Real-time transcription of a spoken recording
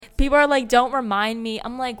People are like, don't remind me.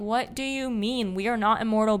 I'm like, what do you mean? We are not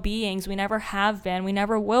immortal beings. We never have been. We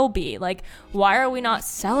never will be. Like, why are we not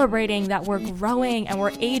celebrating that we're growing and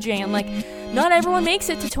we're aging? And like, not everyone makes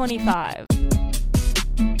it to 25.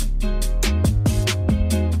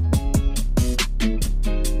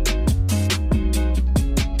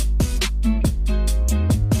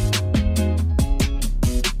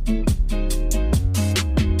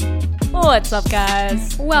 What's up,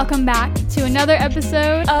 guys? Welcome back to another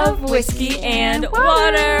episode of Whiskey and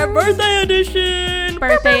Water Birthday Edition.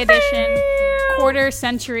 Birthday Edition. Quarter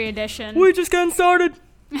Century Edition. We're just getting started.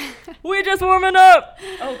 We're just warming up.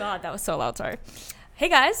 Oh, God, that was so loud. Sorry. Hey,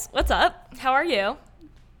 guys. What's up? How are you?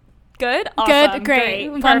 Good? Awesome. Good, great,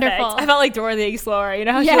 Perfect. wonderful. I felt like Dora the Explorer. You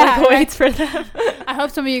know how she Yeah, like waits for them? I hope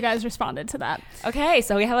some of you guys responded to that. Okay,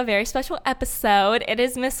 so we have a very special episode. It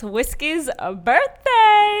is Miss Whiskey's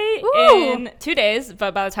birthday Ooh. in 2 days,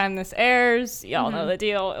 but by the time this airs, y'all know the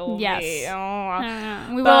deal. It will be,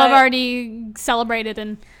 We will have already celebrated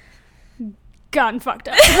and gotten fucked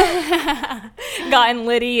up. gotten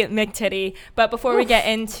Liddy McTitty. But before we get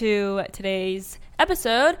into today's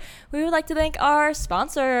episode, we would like to thank our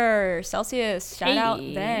sponsor, Celsius. Shout out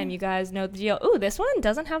them. You guys know the deal. Ooh, this one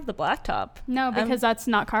doesn't have the black top. No, because that's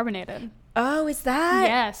not carbonated. Oh, is that?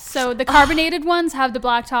 Yes. So the carbonated ones have the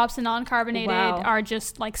black tops, and non-carbonated Wow. are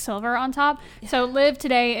just like silver on top. So Liv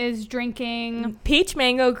today is drinking peach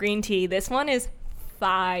mango green tea. This one is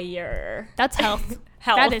fire. That's health.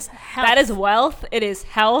 Health. That is health. That is wealth. It is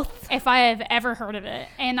health. If I have ever heard of it.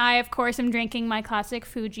 And I, of course, am drinking my classic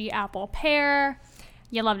Fuji apple pear.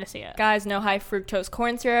 You love to see it. Guys, no high fructose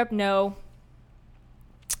corn syrup, no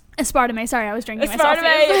Aspartame. Sorry, I was drinking myself.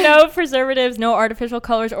 aspartame, no preservatives, no artificial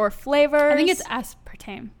colors or flavors. I think it's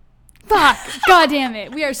aspartame. Fuck. God damn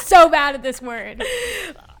it. We are so bad at this word.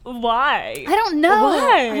 Why? I don't know.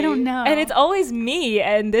 Why? I don't know. And it's always me,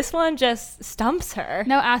 and this one just stumps her.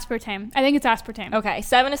 No, aspartame. I think it's aspartame. Okay,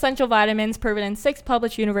 7 essential vitamins proven in 6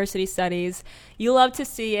 published university studies. You love to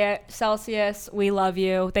see it. Celsius, we love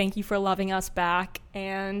you. Thank you for loving us back.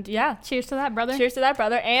 And yeah. Cheers to that, brother. Cheers to that,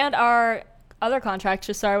 brother. And our other contracts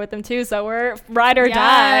just started with them too, so we're ride or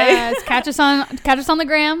die. Yes. Catch us on the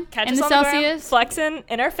gram. Catch in us the on Celsius. the gram, flexing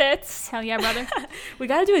in our fits. Hell yeah, brother. We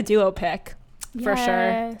gotta do a duo pick. For sure.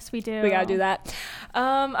 Yes, we do. We gotta do that.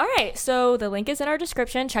 All right, so the link is in our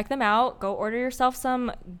description. Check them out. Go order yourself some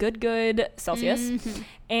good Celsius. Mm-hmm.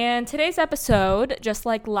 And today's episode, just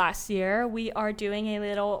like last year, we are doing a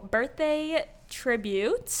little birthday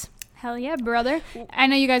tribute. Hell yeah, brother. I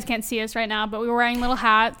know you guys can't see us right now, but we were wearing little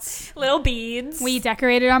hats. Little beads. We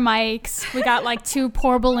decorated our mics. We got like 2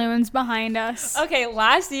 poor balloons behind us. Okay,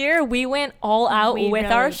 last year we went all out with really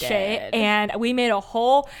our did. shit, and we made a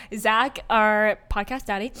whole, Zach, our podcast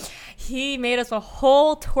daddy, he made us a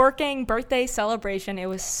whole twerking birthday celebration. It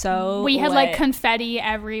was so We had lit. like confetti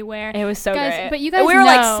everywhere. It was so Guys, great. but you guys we were know-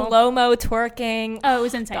 like slow-mo twerking. Oh, it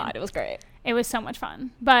was insane. God, it was great. It was so much fun.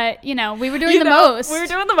 But, you know, we were doing the most. We were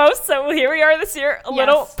doing the most, so here we are this year, a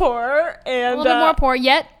little poor and a little bit more poor,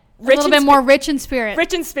 yet a rich little in bit more rich in spirit.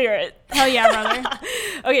 rich in spirit. Hell yeah, brother.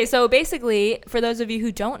 Okay, so basically, for those of you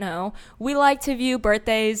who don't know, we like to view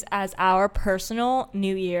birthdays as our personal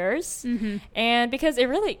New Year's. Mm-hmm. And because it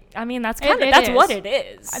really, I mean, that's kind of, that's is. what it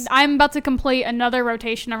is. I'm about to complete another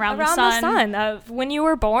rotation around the sun. Of when you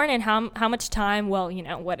were born and how much time, well, you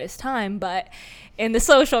know, what is time, but in the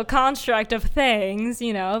social construct of things,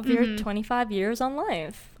 you know, you're 25 years on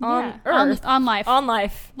life, on Earth. On life. On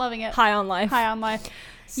life. Loving it. High on life. High on life.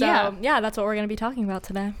 So, yeah, that's what we're going to be talking about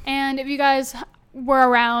today. And if you guys were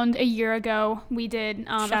around a year ago, we did,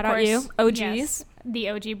 Shout of out course, you, OGs. yes, the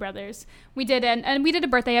OG brothers. We did, and we did a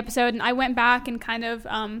birthday episode, and I went back and kind of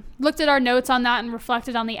looked at our notes on that and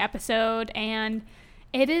reflected on the episode, and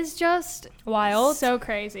it is just Wild. so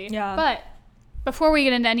crazy. Yeah. But before we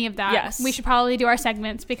get into any of that, Yes. we should probably do our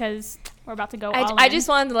segments because we're about to go all I in. just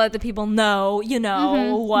wanted to let the people know, you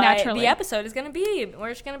know, what naturally. the episode is going to be. We're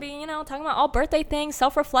just going to be, you know, talking about all birthday things,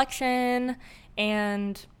 self-reflection,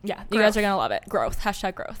 and yeah, you guys are going to love it. Growth.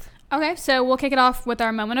 Hashtag growth. Okay, so we'll kick it off with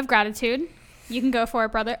our moment of gratitude. You can go for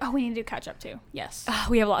it, brother. Oh, we need to do catch up too. Yes.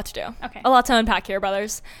 We have a lot to do. Okay. A lot to unpack here,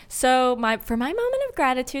 brothers. So for my moment of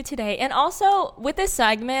gratitude today, and also with this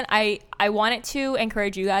segment, I wanted to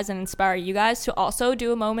encourage you guys and inspire you guys to also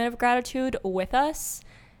do a moment of gratitude with us.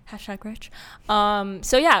 #rich.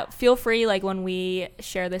 So yeah, feel free, like, when we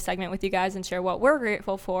share this segment with you guys and share what we're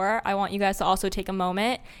grateful for, I want you guys to also take a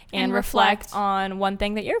moment and reflect on one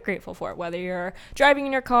thing that you're grateful for, whether you're driving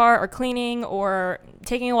in your car or cleaning or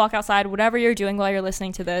taking a walk outside, whatever you're doing while you're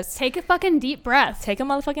listening to this. Take a fucking deep breath. Take a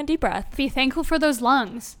motherfucking deep breath. Be thankful for those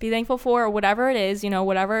lungs. Be thankful for whatever it is,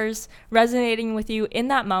 whatever's resonating with you in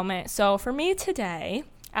that moment. So for me today,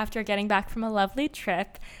 after getting back from a lovely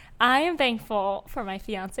trip, I am thankful for my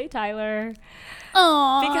fiance, Tyler.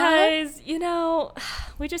 Aww. Because,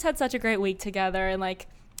 we just had such a great week together. And, like,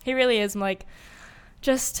 he really is, like,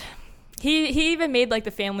 just... He even made, like,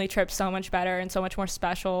 the family trip so much better and so much more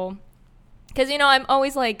special. Because, I'm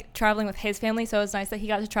always, like, traveling with his family. So it was nice that he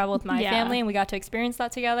got to travel with my family. And we got to experience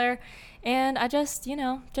that together. And I just,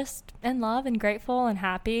 just in love and grateful and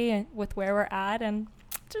happy with where we're at. And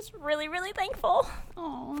just really, really thankful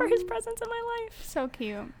for his presence in my life. So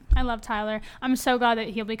cute. I love Tyler. I'm so glad that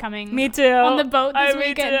he'll be coming. Me too. On the boat this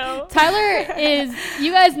weekend. Me too. Tyler is,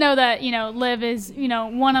 you guys know that, Liv is,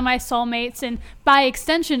 one of my soulmates. And by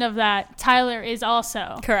extension of that, Tyler is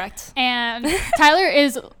also. Correct. And Tyler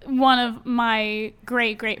is one of my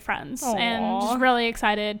great, great friends. Aww. And just really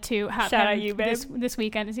excited to have Shout him out you, babe. This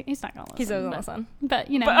weekend. He's not going to listen. He doesn't listen. But,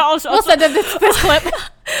 I'll we'll send him this clip.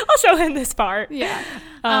 I'll show him this part. Yeah.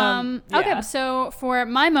 Okay, so for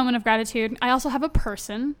my moment of gratitude, I also have a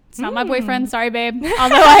person. It's not my boyfriend. Sorry, babe.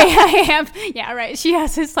 Although I am. Yeah, right. She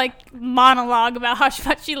has this, like, monologue about how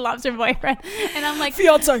much she loves her boyfriend. And I'm like...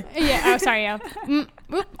 Fiance. Yeah. Oh, sorry. Yeah.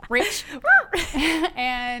 Rich.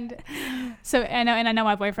 And so, I know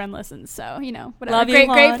my boyfriend listens. So, whatever. Love you,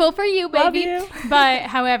 grateful for you, baby. Love you. But,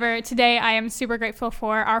 however, today I am super grateful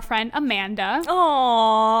for our friend Amanda.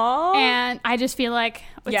 Aww. And I just feel like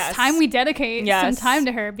it's time we dedicate some time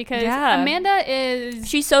to her because Amanda is...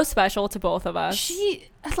 She's so special to both of us. She's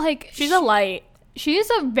a light. She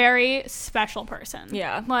is a very special person.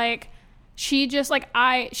 Yeah. Like, she just,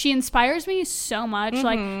 she inspires me so much. Mm-hmm.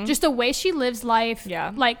 Like, just the way she lives life.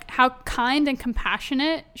 Yeah. Like, how kind and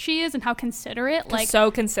compassionate she is and how considerate. Like,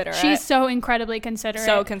 so considerate. She's so incredibly considerate.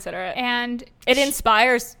 So considerate. And it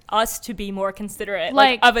inspires us to be more considerate.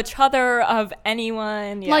 Like, of each other, of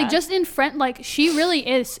anyone. Yeah. Like, just in friend, like, she really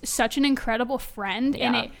is such an incredible friend.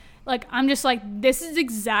 Yeah. And I'm just like, this is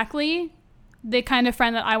exactly the kind of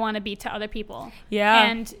friend that I want to be to other people. Yeah.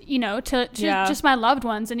 And, to just my loved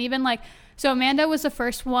ones. And even, so Amanda was the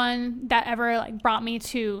first one that ever, brought me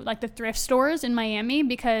to, the thrift stores in Miami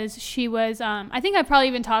because she was, I think I probably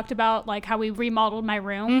even talked about, how we remodeled my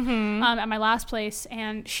room at my last place.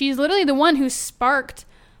 And she's literally the one who sparked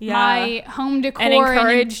my home decor and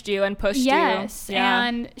encouraged you and pushed you. Yes,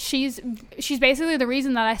 and she's basically the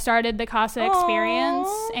reason that I started the Casa experience,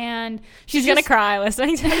 and she's gonna cry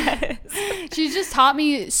listening to this. She's just taught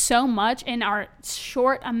me so much in our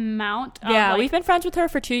short amount of we've been friends with her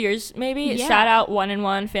for 2 years maybe. Yeah. Shout out One and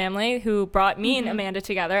One family who brought me and Amanda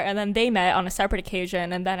together, and then they met on a separate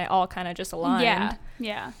occasion, and then it all kind of just aligned.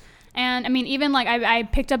 Yeah. And I mean, even I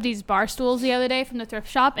picked up these bar stools the other day from the thrift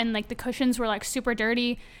shop, and the cushions were super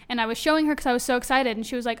dirty. And I was showing her because I was so excited, and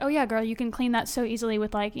she was like, "Oh yeah, girl, you can clean that so easily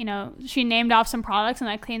with She named off some products, and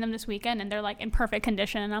I cleaned them this weekend, and they're in perfect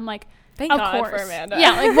condition." And I'm like, Thank God for Amanda.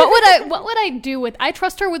 Yeah, what would I do with? I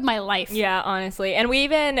trust her with my life. Yeah, honestly.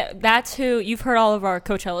 And that's who you've heard all of our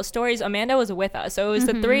Coachella stories. Amanda was with us, so it was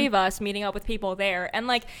the three of us meeting up with people there. And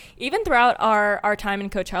even throughout our time in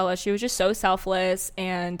Coachella, she was just so selfless,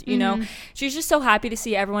 and she was just so happy to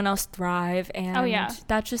see everyone else thrive. And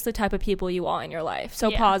that's just the type of people you want in your life.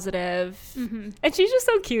 So positive. And she's just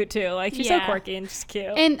so cute too. She's so quirky and just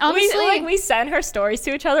cute. And honestly, we send her stories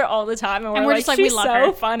to each other all the time, and we're just she's we love so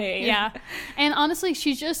her. Funny. Yeah. And honestly,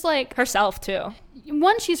 she's just herself too.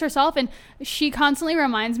 One, she's herself, and she constantly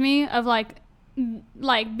reminds me of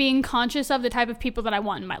being conscious of the type of people that I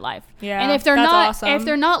want in my life. Yeah. And if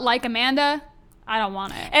they're not like Amanda, I don't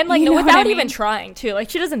want it. And without even trying too.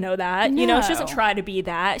 She doesn't know that. No. She doesn't try to be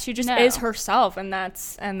that. She just is herself, and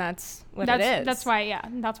that's what it is. That's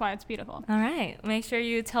why it's beautiful. All right. Make sure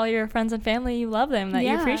you tell your friends and family you love them, that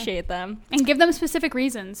you appreciate them. And give them specific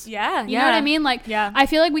reasons. Yeah. You know what I mean? I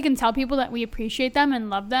feel we can tell people that we appreciate them and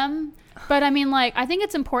love them. But I mean, I think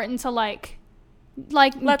it's important to let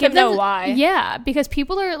them know why. Yeah, because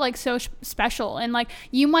people are so special, and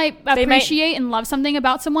you might appreciate and love something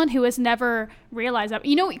about someone who has never realized that.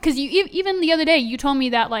 Because even the other day you told me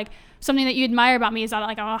that something that you admire about me is that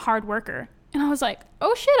I'm a hard worker. And I was like,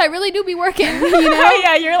 oh shit, I really do be working, you know?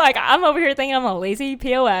 Yeah, you're like, I'm over here thinking I'm a lazy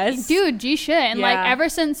POS. Dude, G shit. And like, ever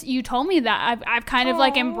since you told me that, I've kind of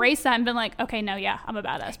like embraced that and been like, okay, no, yeah, I'm a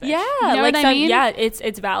badass bitch. Yeah. You know like what I mean? Yeah, it's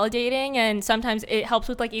validating, and sometimes it helps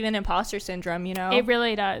with like even imposter syndrome, you know? It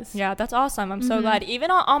really does. Yeah, that's awesome. I'm so glad.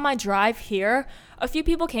 Even on my drive here, a few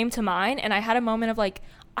people came to mind, and I had a moment of like,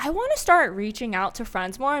 I want to start reaching out to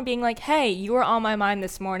friends more and being like, hey, you were on my mind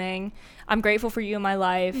this morning. I'm grateful for you in my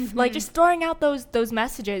life. Like, just throwing out those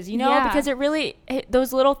messages, you know, because it really,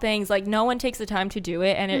 those little things, like, no one takes the time to do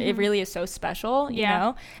it, and it really is so special, you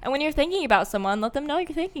know? And when you're thinking about someone, let them know you're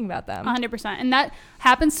thinking about them. 100%. And that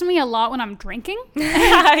happens to me a lot when I'm drinking.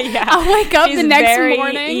 Yeah. I'll wake up the next very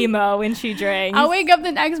morning. emo when she drinks. I'll wake up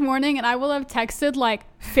the next morning and I will have texted like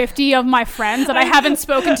 50 of my friends that I haven't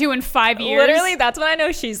spoken to in 5 years. Literally, that's when I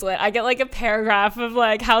know she's lit. I get like a paragraph of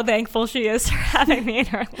like how thankful she is for having me in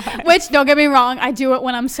her life. Which, don't get me wrong, I do it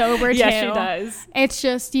when I'm sober too. Yeah, she does. It's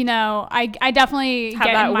just, you know, I definitely have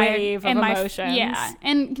get that in wave of emotions. Yeah,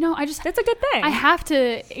 and you know, it's a good thing. I have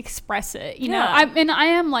to express it. You know, I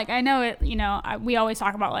am like, I know it. You know, we always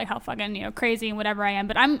talk about like how fucking, you know, crazy and whatever I am,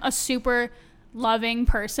 but I'm a super loving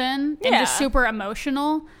person and just super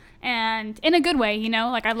emotional. And in a good way, you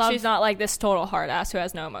know, like I love. She's not like this total hard ass who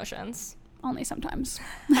has no emotions. Only sometimes.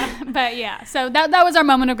 But yeah, so that was our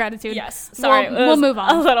moment of gratitude. Yes. Sorry, we'll move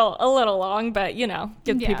on. A little long, but you know,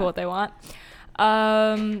 give people what they want.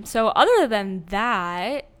 So other than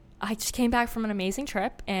that, I just came back from an amazing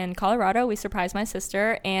trip in Colorado. We surprised my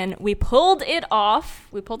sister, and we pulled it off.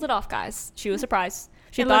 We pulled it off, guys. She was surprised.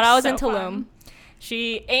 She thought I was in Tulum.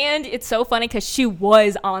 And it's so funny because she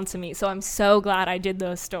was on to me, so I'm so glad I did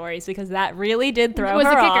those stories because that really did throw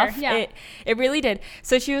her off. Yeah. It really did.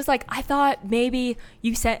 So she was like, I thought maybe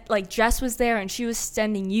you sent, like, Jess was there and she was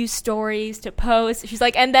sending you stories to post. She's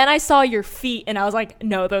like, and then I saw your feet, and I was like,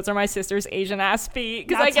 no, those are my sister's Asian ass feet,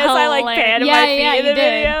 because I guess hilarious. I like panned my feet in the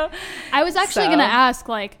video. I was actually gonna ask,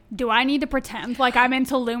 like, do I need to pretend like I'm in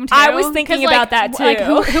Tulum too? I was thinking about that too. Like,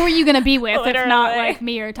 who are you gonna be with if not like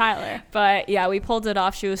me or Tyler? But yeah, we pulled it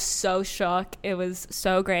off. She was so shook. It was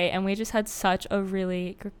so great, and we just had such a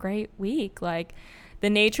really great week. Like, the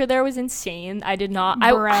nature there was insane. I don't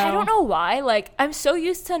know why. Like, I'm so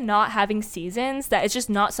used to not having seasons that it's just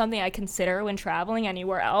not something I consider when traveling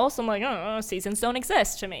anywhere else. I'm like, oh, seasons don't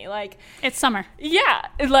exist to me. Like, it's summer. Yeah.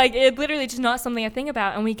 Like, it literally just not something I think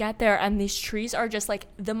about. And we get there, and these trees are just like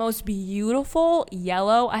the most beautiful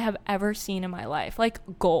yellow I have ever seen in my life. Like,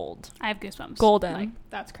 gold. I have goosebumps. Golden. Like,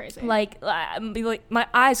 that's crazy. Like my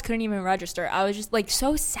eyes couldn't even register. I was just like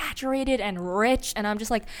so saturated and rich, and I'm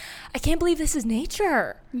just like, I can't believe this is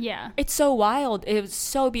nature. Yeah, it's so wild. It was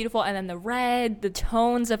so beautiful, and then the red, the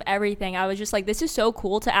tones of everything. I was just like, this is so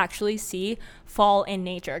cool to actually see fall in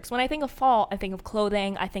nature. Because when I think of fall, I think of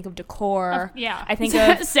clothing, I think of decor. Yeah, I think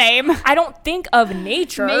of same. I don't think of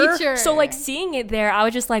nature. So like seeing it there, I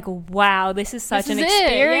was just like, wow, this is such an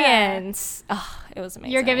experience. Yeah. Oh, it was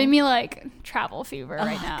amazing. You're giving me like travel fever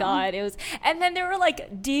right now. God, it was. And then there were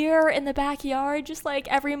like deer in the backyard, just like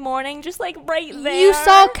every morning, just like right there. You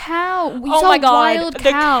saw cow. You saw my God, wild the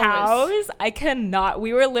cows. I cannot.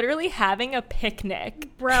 We were literally having a picnic,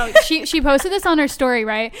 bro. She posted this on her story,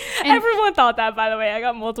 right? And everyone thought that, by the way. I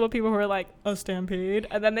got multiple people who were like, a stampede,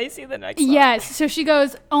 and then they see the next one. Yes. So she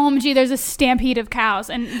goes, OMG, there's a stampede of cows,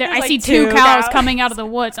 and I see two cows coming out of the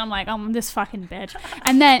woods. I'm like, oh, this fucking bitch.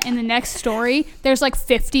 And then in the next story, there's like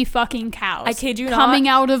 50 fucking cows. I kid you not. Coming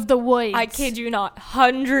out of the woods. I kid you not.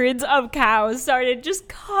 Hundreds of cows started just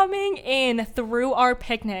coming in through our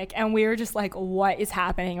picnic, and we were just like, what is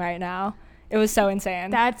happening right now? It was so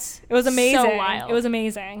insane. It was amazing. So wild. It was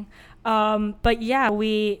amazing. But yeah,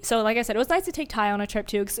 so like I said, it was nice to take Ty on a trip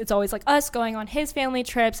too, because it's always like us going on his family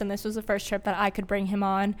trips, and this was the first trip that I could bring him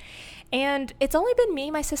on. And it's only been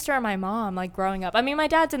me, my sister, and my mom, like, growing up. I mean, my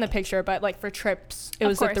dad's in the picture, but like for trips, it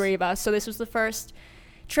was the three of us. So this was the first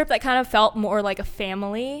trip that kind of felt more like a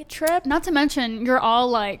family trip. Not to mention, you're all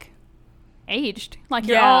like aged, like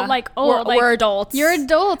you're all like old. We're adults. You're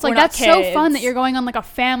adults. Like, that's so fun that you're going on like a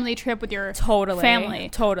family trip with your family.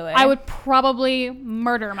 Totally. I would probably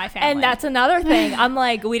murder my family. And that's another thing. I'm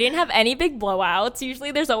like, we didn't have any big blowouts.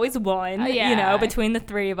 Usually there's always one, you know, between the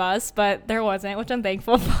three of us, but there wasn't, which I'm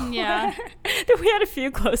thankful for. Yeah. We had a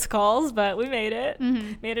few close calls, but we made it.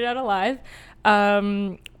 Mm-hmm. Made it out alive.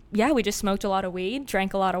 Yeah, we just smoked a lot of weed,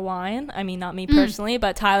 drank a lot of wine. I mean, not me personally,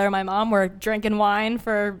 but Tyler and my mom were drinking wine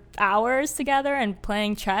for hours together and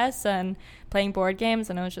playing chess and playing board games,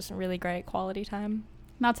 and it was just a really great quality time.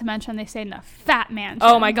 Not to mention they stayed in a fat mansion.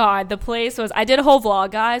 Oh my god, the place was. I did a whole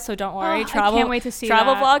vlog, guys, so don't worry. I can't wait to see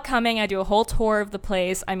travel that. vlog coming. I do a whole tour of the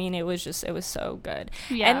place. I mean, it was so good.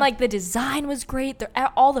 Yeah. And like the design was great.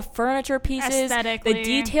 All the furniture pieces, aesthetically, the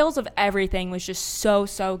details of everything was just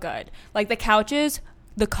so good. Like the couches.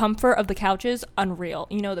 The comfort of the couches, unreal.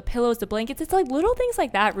 You know, the pillows, the blankets. It's like little things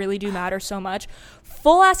like that really do matter so much.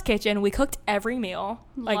 Full ass kitchen. We cooked every meal,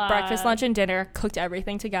 like breakfast, lunch, and dinner. Cooked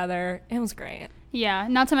everything together. It was great. Yeah,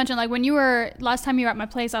 not to mention, like, when last time you were at my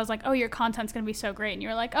place, I was like, oh, your content's going to be so great. And you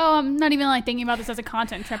were like, oh, I'm not even, like, thinking about this as a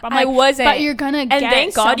content trip. I wasn't. But you're going to get And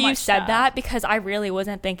thank God you said stuff. that, because I really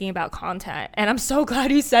wasn't thinking about content. And I'm so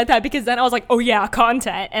glad you said that, because then I was like, oh, yeah,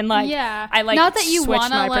 content. And, like, yeah. I, like, not that you switched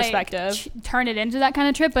wanna, my like, perspective. Turn it into that kind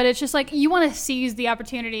of trip, but it's just, like, you want to seize the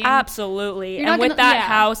opportunity. Absolutely. And with that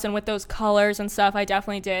house and with those colors and stuff, I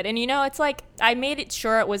definitely did. And, you know, it's like, I made it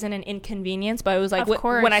sure it wasn't an inconvenience, but it was like,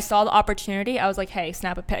 when I saw the opportunity, I was like, hey,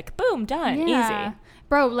 snap a pic. Boom, done. Yeah. Easy.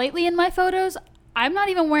 Bro, lately in my photos, I'm not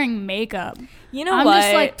even wearing makeup. You know I'm what?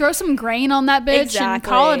 just like, throw some grain on that bitch and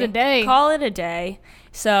call it a day. Call it a day.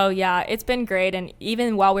 So, yeah, it's been great. And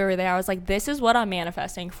even while we were there, I was like, this is what I'm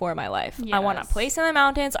manifesting for my life. Yes. I want a place in the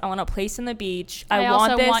mountains. I want a place in the beach. I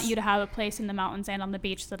also want you to have a place in the mountains and on the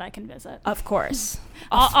beach that I can visit. Of course.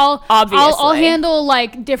 Obviously. I'll handle,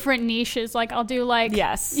 like, different niches. Like, I'll do, like,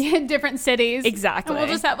 different cities. Exactly. And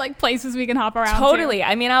we'll just have, like, places we can hop around Totally. to.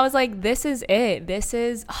 I mean, I was like, this is it. This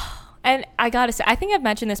is... And I gotta say, I think I've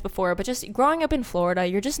mentioned this before, but just growing up in Florida,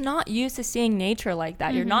 you're just not used to seeing nature like that.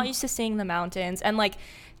 Mm-hmm. You're not used to seeing the mountains. And, like,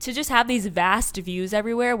 to just have these vast views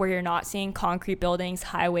everywhere where you're not seeing concrete buildings,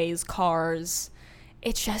 highways, cars.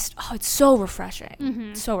 It's just, it's so refreshing.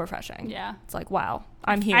 Mm-hmm. So refreshing. Yeah. It's like, wow,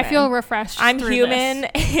 I'm human. I feel refreshed. I'm human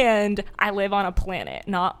and I live on a planet,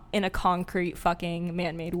 not in a concrete fucking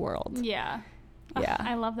man-made world. Yeah. Yeah.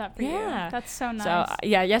 I love that for you. That's so nice. So,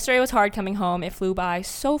 yeah, yesterday was hard coming home. It flew by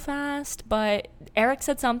so fast, but Eric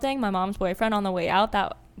said something, my mom's boyfriend, on the way out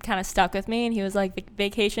that kind of stuck with me, and he was like,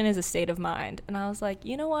 vacation is a state of mind. And I was like,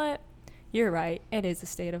 you know what? You're right. It is a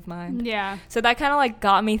state of mind. Yeah. So that kind of like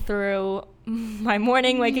got me through my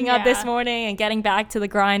morning, waking up this morning and getting back to the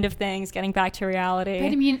grind of things, getting back to reality.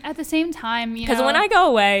 But I mean, at the same time, you know. Because when I go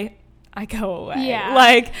away, I go away. Yeah.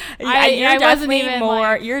 Like, I definitely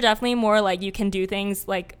more, you're definitely more like you can do things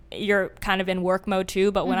like you're kind of in work mode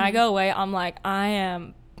too. But when I go away, I'm like, I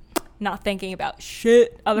am not thinking about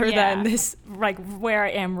shit other than this, like where I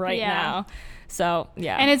am right now. So,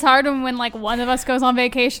 yeah. And it's hard when like one of us goes on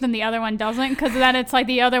vacation and the other one doesn't, because then it's like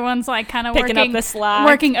the other one's like kind of picking up the slack,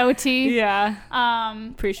 working OT. Yeah.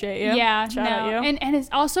 Appreciate you. Yeah. Shout out you. And it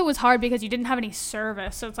also was hard because you didn't have any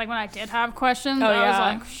service. So it's like when I did have questions, I was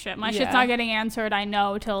like, shit, my shit's not getting answered. I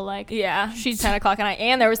know till like she's 10 o'clock at night,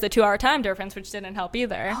 and there was the 2-hour time difference, which didn't help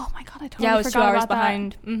either. Oh my god, I totally forgot about that. Yeah, it was 2 hours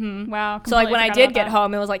behind. Mm-hmm. Wow. So like when I did get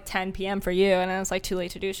home, it was like 10 p.m. for you, and then it's like too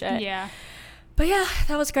late to do shit. Yeah. But yeah,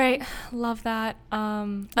 that was great. Love that.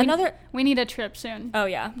 We need a trip soon. Oh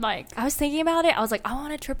yeah. Like, I was thinking about it. I was like, I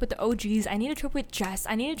want a trip with the OGs. I need a trip with Jess.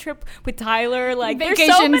 I need a trip with Tyler. Like,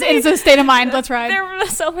 vacations is a state of mind. Let's ride. There were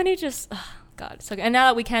so many just God. So, and now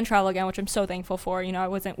that we can travel again, which I'm so thankful for, you know,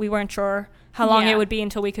 we weren't sure how long it would be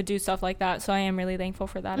until we could do stuff like that. So I am really thankful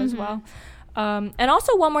for that as well. And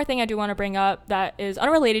also one more thing I do want to bring up that is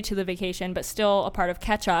unrelated to the vacation, but still a part of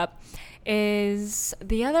catch up, is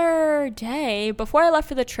the other day before I left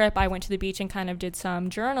for the trip, I went to the beach and kind of did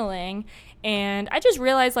some journaling, and I just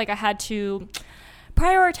realized like I had to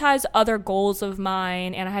prioritize other goals of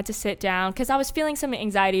mine, and I had to sit down because I was feeling some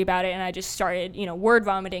anxiety about it, and I just started, you know, word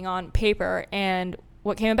vomiting on paper. And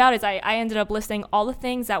what came about is I ended up listing all the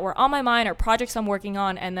things that were on my mind or projects I'm working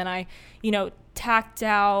on, and then I, you know, tacked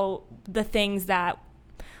out the things that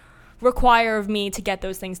require of me to get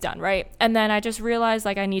those things done, right? And then I just realized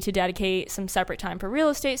like I need to dedicate some separate time for real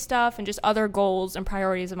estate stuff and just other goals and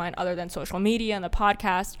priorities of mine other than social media and the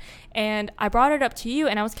podcast. And I brought it up to you,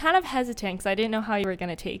 and I was kind of hesitant because I didn't know how you were going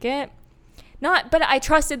to take it. But I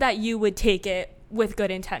trusted that you would take it with good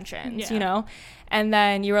intentions, you know? And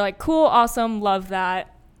then you were like, cool, awesome, love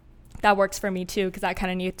that. That works for me too, because I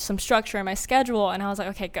kind of need some structure in my schedule. And I was like,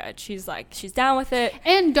 okay, good. She's down with it.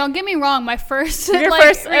 And don't get me wrong, my first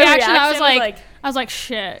first reaction I was like,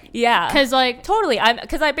 shit. Yeah. Because like totally,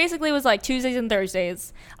 because I basically was like, Tuesdays and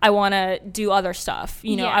Thursdays, I want to do other stuff.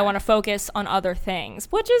 You know, I want to focus on other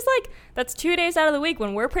things, which is like, that's 2 days out of the week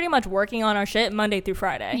when we're pretty much working on our shit Monday through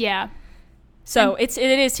Friday. Yeah. So it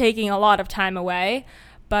is taking a lot of time away.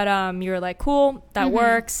 But you're like, cool, that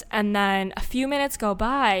works. And then a few minutes go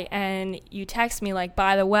by and you text me like,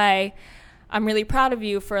 by the way, I'm really proud of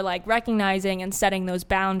you for like recognizing and setting those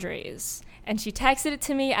boundaries. and she texted it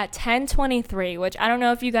to me at 10:23, which I don't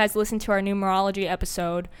know if you guys listened to our numerology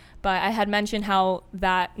episode, but I had mentioned how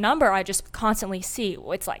that number I just constantly see.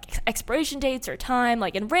 It's like expiration dates or time,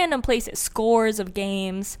 like in random places, scores of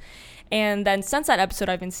games. And then since that episode,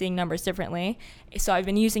 I've been seeing numbers differently. So I've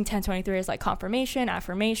been using 1023 as like confirmation,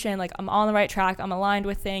 affirmation, like I'm on the right track, I'm aligned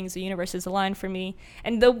with things, the universe is aligned for me.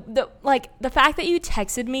 And the fact that you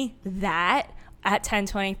texted me that at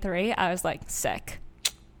 1023, I was like, sick.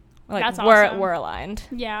 Like, that's awesome. We're aligned.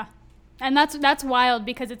 Yeah. And that's wild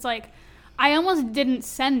because it's like I almost didn't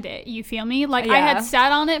send it, you feel me? Like I had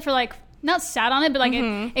sat on it for like, not sat on it, but like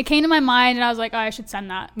it came to my mind and I was like, oh, I should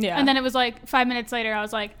send that. Yeah. And then it was like 5 minutes later, I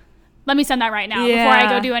was like, let me send that right now before I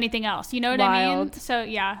go do anything else. You know what I mean? So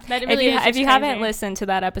yeah, that really is if you haven't listened to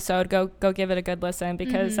that episode, go give it a good listen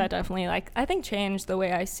because that definitely I think changed the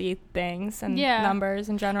way I see things and numbers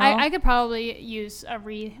in general. I could probably use a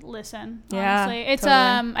re-listen. Honestly, it's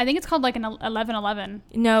totally. I think it's called like an 1111.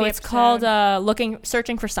 No, it's called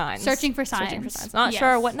searching for signs. Searching for signs. Not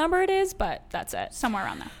sure what number it is, but that's it. Somewhere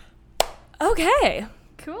around there. Okay.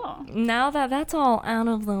 Cool. Now that that's all out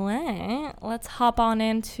of the way, let's hop on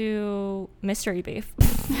into mystery beef.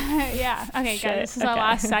 Yeah. Okay, guys. This is our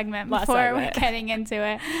last segment before we're getting into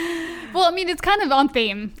it. Well, I mean, it's kind of on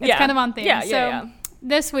theme. Yeah,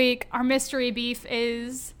 this week, our mystery beef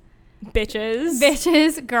is...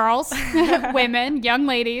 Bitches, girls, women, young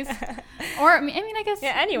ladies, or I mean, I guess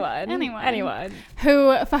anyone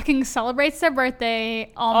who fucking celebrates their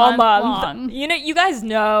birthday all month long. You know, you guys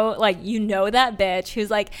know, like, you know that bitch who's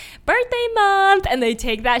like birthday month, and they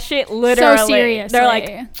take that shit literally. So seriously. They're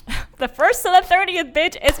like, the 1st to the 30th,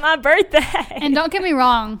 bitch, it's my birthday. And don't get me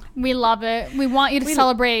wrong, we love it. We want you to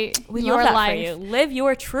celebrate your life. For you. Live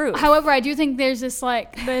your truth. However, I do think there's this other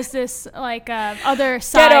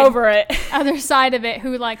side. Get over it. Other side of it,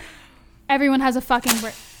 who like everyone has a fucking.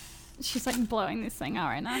 She's like blowing this thing out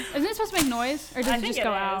right now. Isn't it supposed to make noise, or does it just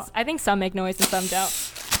go out? I think some make noise and some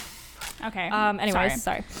don't. Okay. Anyways,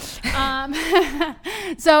 sorry.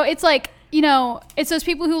 So it's like, you know, it's those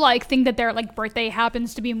people who like think that their like birthday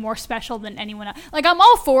happens to be more special than anyone else. Like, I'm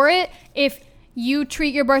all for it if you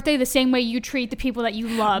treat your birthday the same way you treat the people that you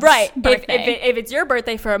love. Right. If it's your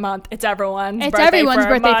birthday for a month, it's everyone's birthday for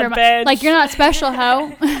a month. Bitch. Like, you're not special,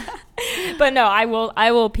 ho. But no, I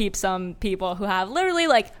will peep some people who have literally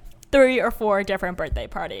like 3 or 4 different birthday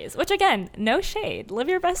parties, which again, no shade, live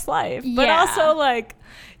your best life. But also like,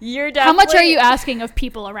 you're definitely... How much are you asking of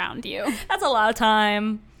people around you? That's a lot of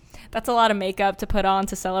time. That's a lot of makeup to put on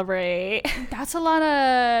to celebrate. That's a lot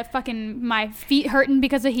of fucking my feet hurting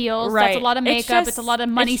because of heels. Right. That's a lot of makeup. It's a lot of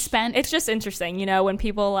money spent. It's just interesting, you know, when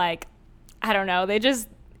people like, I don't know,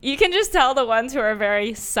 you can just tell the ones who are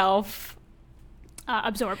very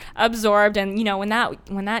absorbed, and you know, when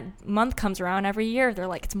that month comes around every year, they're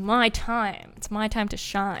like, it's my time to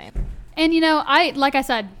shine. And you know, like I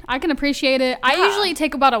said, I can appreciate it. I usually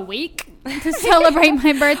take about a week to celebrate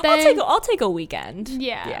my birthday. I'll take a weekend.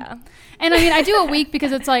 Yeah. And I mean, I do a week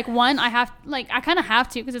because it's like, one, I kind of have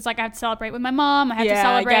to, because it's like I have to celebrate with my mom, I have to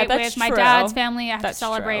celebrate with my dad's family, I have to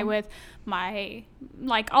celebrate with my,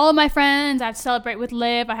 like, all of my friends, I have to celebrate with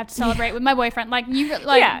Liv, I have to celebrate with my boyfriend. Like,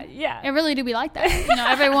 it really do be like that. You know,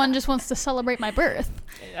 everyone just wants to celebrate my birth.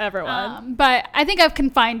 Everyone. But I think I've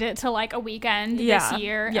confined it to like a weekend this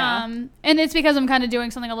year. Yeah. And it's because I'm kind of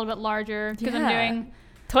doing something a little bit larger, because I'm doing...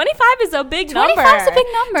 25 is a big number. 25 is a big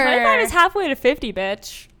number. 25 is halfway to 50,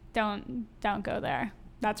 bitch. Don't go there.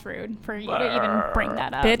 That's rude for you to even bring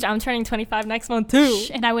that up. Bitch, I'm turning 25 next month too.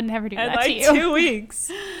 And I would never do that like to you. 2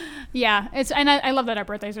 weeks. Yeah, I love that our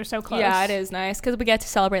birthdays are so close. Yeah, it is nice because we get to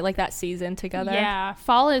celebrate like that season together. Yeah,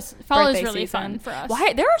 fall is really fun for us.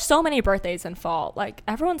 Why there are so many birthdays in fall? Like,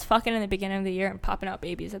 everyone's fucking in the beginning of the year and popping out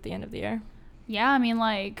babies at the end of the year. Yeah, I mean,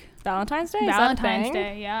 like Valentine's Day. Valentine's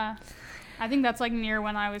Day, yeah. I think that's like near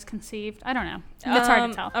when I was conceived. I don't know. That's hard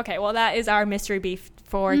to tell. Okay, well, that is our mystery beef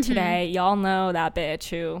for today. Y'all know that bitch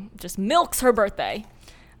who just milks her birthday.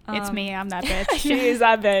 It's me. I'm that bitch. She is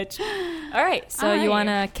that bitch. All right. So you want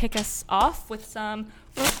to kick us off with some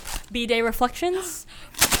B-Day reflections?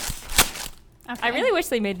 Okay. I really wish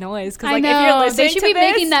they made noise, because like, if you're listening, they should be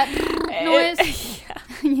making that noise.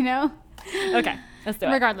 You know. Okay. Let's do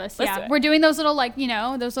it. Regardless, we're doing those little, like, you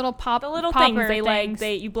know, those little the little things.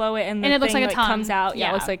 You blow it and it looks like a tongue. Comes out. Yeah,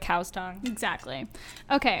 it looks like cow's tongue. Exactly.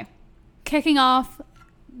 Okay, kicking off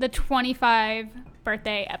the 25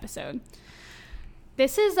 birthday episode.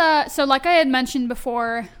 This is so like I had mentioned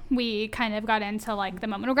before we kind of got into like the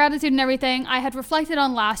moment of gratitude and everything. I had reflected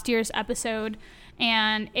on last year's episode,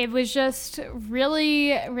 and it was just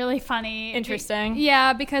really, really funny. Interesting.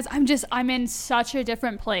 Yeah, because I'm in such a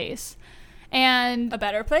different place. And a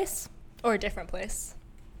better place? Or a different place?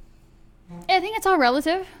 I think it's all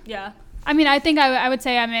relative. Yeah. I mean, I think I would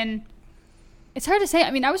say I'm in. It's hard to say.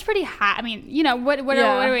 I mean, I was pretty I mean, you know, what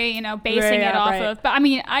are we, you know, basing it off of? But I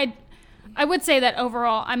mean, I would say that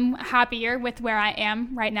overall I'm happier with where I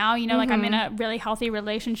am right now. You know, like I'm in a really healthy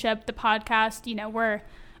relationship. The podcast, you know, we're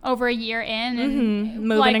over a year in and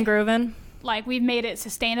moving like, and grooving. Like we've made it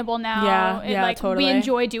sustainable now. Yeah, like totally. We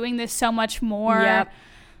enjoy doing this so much more. Yep.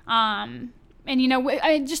 And you know,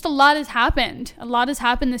 just a lot has happened. A lot has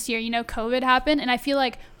happened this year. You know, COVID happened, and I feel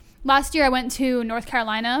like last year I went to North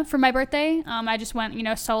Carolina for my birthday. I just went, you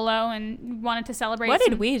know, solo and wanted to celebrate. What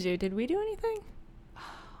did we do? Did we do anything?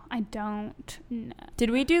 I don't know. Did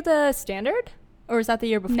we do the standard? Or was that the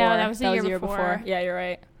year before? No, that was the year before. Yeah, you're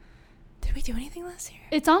right. Did we do anything last year?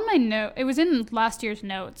 It's on my note. It was in last year's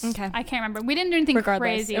notes. Okay. I can't remember. We didn't do anything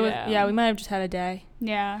crazy. Yeah, we might have just had a day.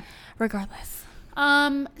 Yeah. Regardless.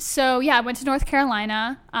 So yeah, I went to North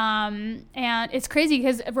Carolina. And it's crazy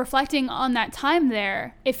because reflecting on that time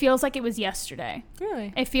there, it feels like it was yesterday.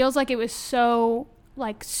 Really? It feels like it was so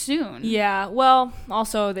like soon. Yeah. Well,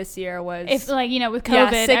 also this year was if like, you know, with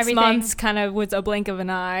COVID, 6 everything, months kind of was a blink of an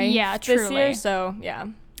eye. Yeah, truly. This year, so yeah.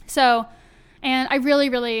 So, and I really,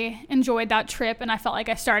 really enjoyed that trip, and I felt like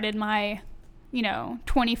I started my, you know,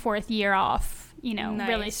 24th year off, you know,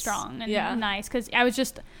 really strong and nice, because I was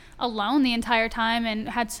just alone the entire time and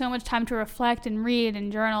had so much time to reflect and read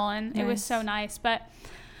and journal, and it was so nice. But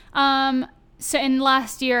so in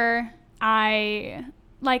last year I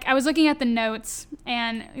was looking at the notes,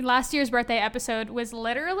 and last year's birthday episode was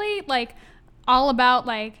literally like all about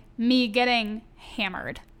like me getting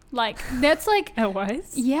hammered. Like that's like it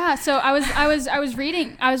was? Yeah, so I was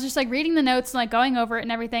reading, I was just like reading the notes and like going over it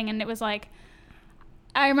and everything, and it was like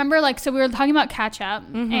I remember like, so we were talking about catch up,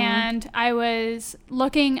 and I was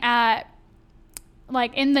looking at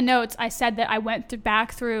like in the notes I said that I went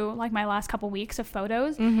back through like my last couple weeks of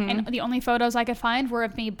photos, and the only photos I could find were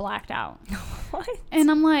of me blacked out. What?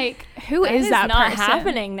 And I'm like, who is that not person?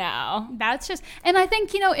 Happening now? That's just, and I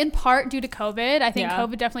think, you know, in part due to COVID, I think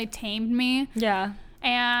COVID definitely tamed me. Yeah.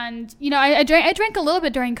 And, you know, I drank a little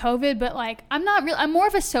bit during COVID, but like I'm more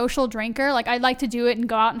of a social drinker. Like I like to do it and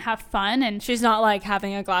go out and have fun. And she's not like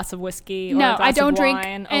having a glass of whiskey or no, a glass I don't of drink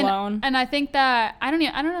wine alone. And I think that I don't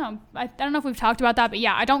know. I don't know if we've talked about that, but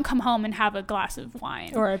yeah, I don't come home and have a glass of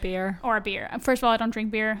wine or a beer. First of all, I don't drink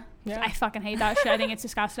beer. Yeah. I fucking hate that shit. I think it's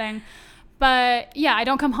disgusting. But yeah, I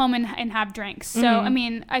don't come home and have drinks. So, I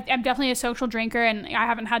mean, I'm definitely a social drinker, and I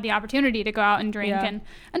haven't had the opportunity to go out and drink. Yeah. And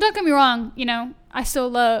don't get me wrong, you know, I still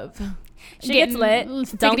love she gets lit.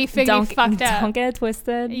 Don't fucked up. Don't get it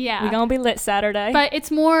twisted. Yeah. We're going to be lit Saturday. But it's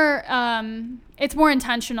more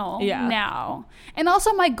intentional now. And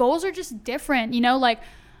also my goals are just different, you know, like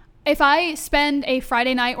if I spend a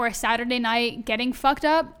Friday night or a Saturday night getting fucked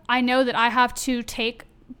up, I know that I have to take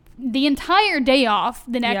the entire day off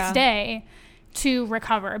the next day to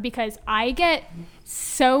recover, because I get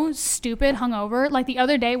so stupid hungover. Like the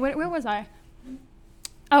other day, where was I?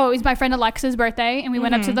 Oh, it was my friend Alexa's birthday, and we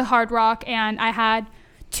went up to the Hard Rock, and I had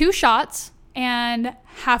 2 shots and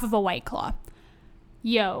half of a White Claw.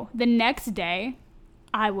 Yo, the next day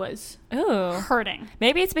I was hurting.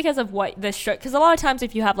 Maybe it's because of what the sugar, because a lot of times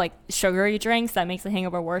if you have like sugary drinks, that makes the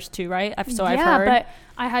hangover worse too, right? I've heard. Yeah, but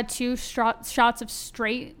I had 2 shots of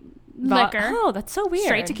straight liquor. Oh, that's so weird.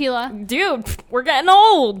 Straight tequila. Dude, we're getting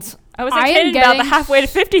old. I was kidding about the halfway to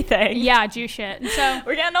 50 thing. Yeah, Jew shit. So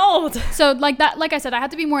we're getting old. So like that, like I said, I had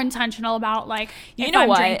to be more intentional about like you know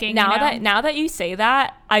I'm drinking. Now that you say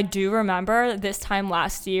that, I do remember this time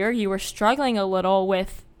last year you were struggling a little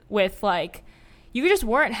with like you just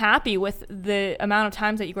weren't happy with the amount of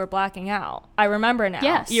times that you were blacking out. I remember now.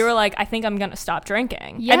 Yes. You were like, I think I'm going to stop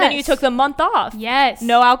drinking. Yes. And then you took the month off. Yes.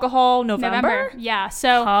 No alcohol, November? Yeah.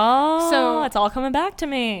 So it's all coming back to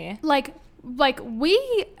me. Like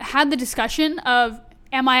we had the discussion of,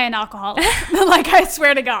 am I an alcoholic? Like, I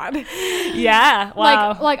swear to God. Yeah.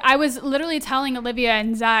 Wow. Like I was literally telling Olivia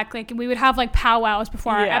and Zach, like we would have like powwows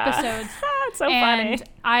before our episodes. It's so funny.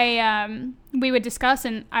 And we would discuss,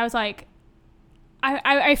 and I was like,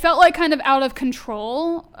 I felt like kind of out of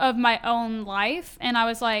control of my own life, and I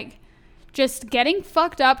was like just getting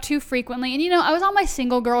fucked up too frequently. And you know, I was on my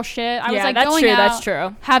single girl shit. I was like going out, that's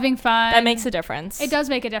true. having fun. That makes a difference. It does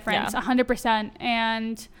make a difference, 100%.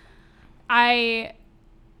 And I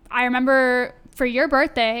remember for your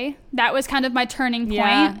birthday, that was kind of my turning point.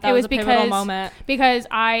 Yeah, that was a pivotal moment. Because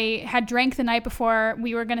I had drank the night before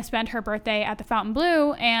we were going to spend her birthday at the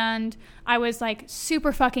Fontainebleau, and I was like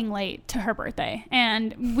super fucking late to her birthday.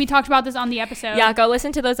 And we talked about this on the episode. Yeah, go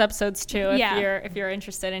listen to those episodes too if you're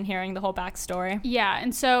interested in hearing the whole backstory. Yeah,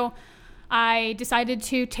 and so I decided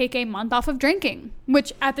to take a month off of drinking,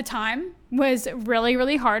 which at the time was really,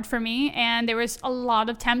 really hard for me. And there was a lot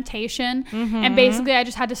of temptation. And basically, I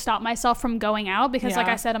just had to stop myself from going out because, like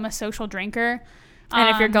I said, I'm a social drinker. And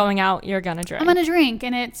if you're going out, you're going to drink. I'm going to drink.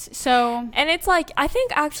 And it's so... And it's like, I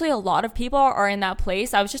think actually a lot of people are in that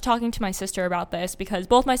place. I was just talking to my sister about this because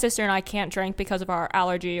both my sister and I can't drink because of our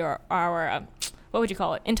allergy or our, what would you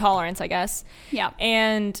call it? Intolerance, I guess. Yeah.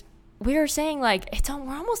 And we were saying, like,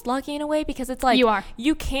 we're almost lucky in a way because it's like... You are.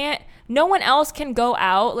 You can't... No one else can go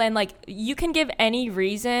out and, like, you can give any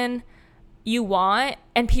reason you want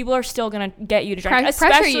and people are still gonna get you to drink,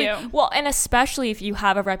 especially you. Well, and especially if you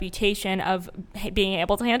have a reputation of being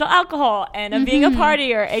able to handle alcohol and of being a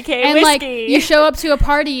partier, aka and whiskey. Like you show up to a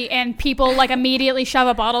party and people like immediately shove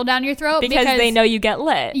a bottle down your throat because they know you get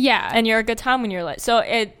lit. Yeah, and you're a good time when you're lit. So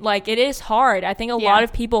it is hard. I think a lot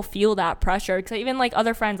of people feel that pressure because even like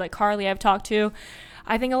other friends like Carly I've talked to,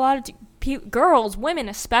 I think a lot of girls, women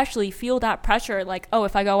especially, feel that pressure like, oh,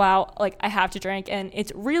 if I go out, like I have to drink. And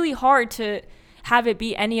it's really hard to have it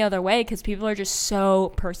be any other way because people are just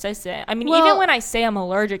so persistent. I mean, even when I say I'm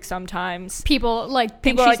allergic sometimes, people like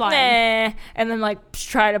think she's lying. Nah, and then like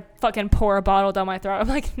try to fucking pour a bottle down my throat. I'm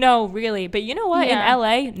like, no, really. But you know what? In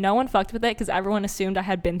LA, no one fucked with it because everyone assumed I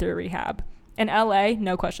had been through rehab. In LA,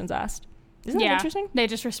 no questions asked. Isn't that interesting? They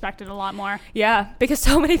just respect it a lot more. Yeah, because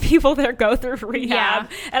so many people there go through rehab.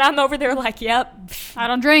 Yeah. And I'm over there like, yep. I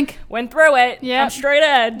don't drink. Went through it. Yeah. I'm straight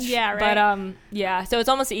edge. Yeah, right. But, yeah, so it's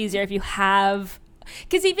almost easier if you have...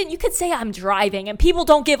 Because even you could say I'm driving and people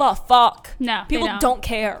don't give a fuck. No, people don't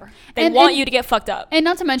care. They want you to get fucked up. And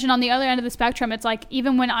not to mention on the other end of the spectrum, it's like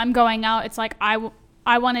even when I'm going out, it's like I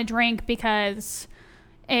want to drink because...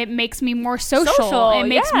 It makes me more social. It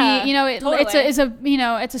makes me, you know,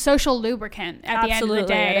 it's a social lubricant at the end of the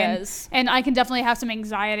day. It is. And I can definitely have some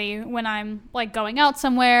anxiety when I'm like going out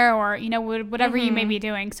somewhere or, you know, whatever you may be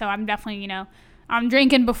doing. So I'm definitely, you know, I'm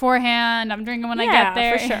drinking beforehand. I'm drinking when I get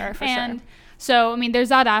there. For sure. So, I mean, there's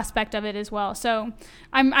that aspect of it as well. So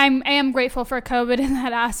I am grateful for COVID in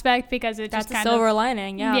that aspect because it just kind of... That's a silver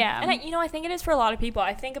lining, yeah. And, I think it is for a lot of people.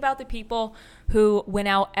 I think about the people who went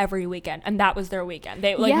out every weekend and that was their weekend.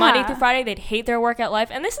 They Monday through Friday, they'd hate their work at life.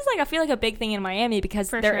 And this is like, I feel like a big thing in Miami because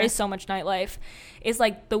there is so much nightlife. It's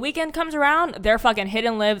like the weekend comes around, they're fucking hit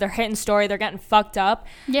and live, they're hitting story, they're getting fucked up.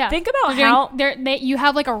 Yeah. Think about how you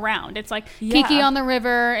have like a round. It's like Kiki on the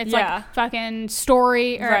River. It's like fucking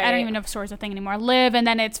Story, or I don't even know if Story's a thing anymore. Live, and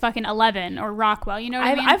then it's fucking 11 or Rockwell. You know what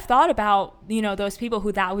I mean? I've thought about, you know, those people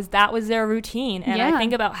who that was their routine. And I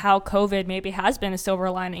think about how COVID maybe has been a silver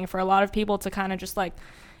lining for a lot of people to kind of just like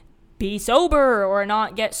be sober or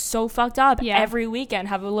not get so fucked up every weekend,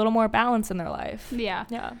 have a little more balance in their life. Yeah.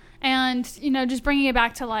 And, you know, just bringing it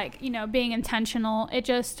back to like, you know, being intentional, it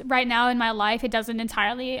just right now in my life, it doesn't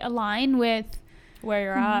entirely align with where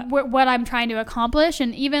you're at, what I'm trying to accomplish.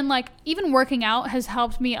 And even working out has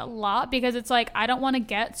helped me a lot because it's like, I don't want to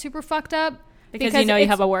get super fucked up. Because you know you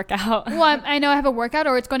have a workout. Well, I know I have a workout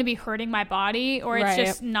or it's going to be hurting my body or it's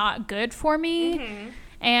just not good for me. Mm-hmm.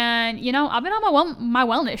 And, you know, I've been on my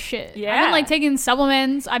wellness shit. Yeah. I've been, like, taking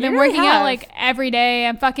supplements. I've been working out, like, every day.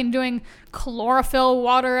 I'm fucking doing chlorophyll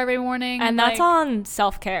water every morning. And that's on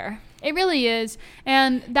self-care. It really is.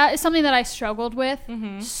 And that is something that I struggled with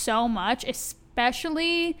so much,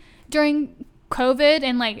 especially during COVID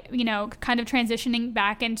and, like, you know, kind of transitioning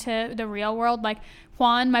back into the real world. Like,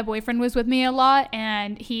 Juan, my boyfriend, was with me a lot,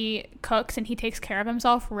 and he cooks and he takes care of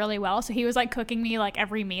himself really well. So he was like cooking me like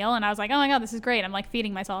every meal, and I was like, oh my god, this is great. I'm like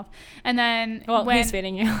feeding myself. And then he's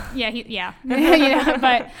feeding you. Yeah, you know,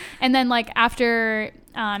 but and then like after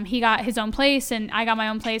he got his own place and I got my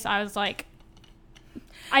own place, I was like,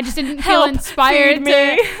 I just didn't feel inspired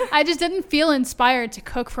I just didn't feel inspired to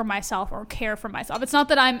cook for myself or care for myself. It's not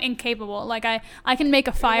that I'm incapable. Like I can make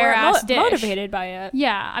a fire-ass dish. Motivated by it.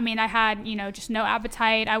 Yeah. I mean, I had, you know, just no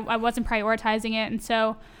appetite. I wasn't prioritizing it. And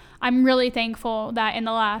so I'm really thankful that in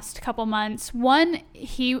the last couple months, one,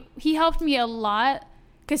 he helped me a lot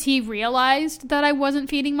because he realized that I wasn't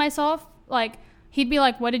feeding myself. Like, he'd be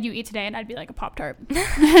like, what did you eat today? And I'd be like, a Pop-Tart.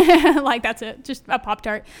 Like, that's it. Just a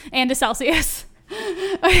Pop-Tart and a Celsius.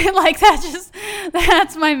 Like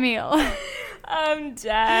that's my meal. I'm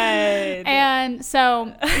dead. And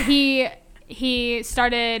so he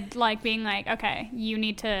started like being like, okay, you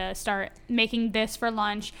need to start making this for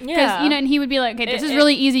lunch. Because, you know, and he would be like, okay, this is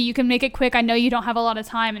really easy. You can make it quick. I know you don't have a lot of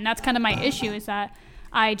time. And that's kind of my issue is that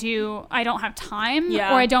I don't have time or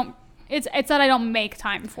I don't it's that I don't make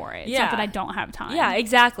time for it. It's Yeah. not that I don't have time. Yeah,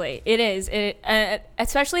 exactly. It is.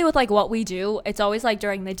 Especially with like what we do, it's always like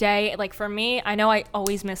during the day. Like for me, I know I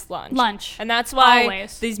always miss lunch. And that's why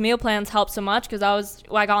these meal plans help so much, because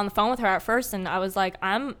I got on the phone with her at first and I was like,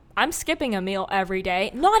 I'm skipping a meal every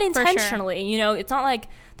day. Not intentionally. Sure. You know, it's not like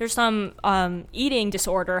there's some eating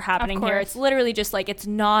disorder happening here. It's literally just like it's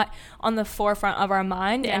not on the forefront of our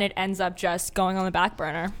mind, and it ends up just going on the back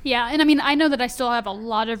burner. Yeah, and I mean, I know that I still have a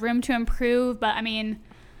lot of room to improve, but I mean,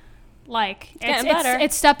 like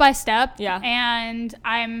it's step by step. Yeah, and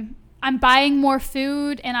I'm buying more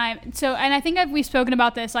food, and I think we've spoken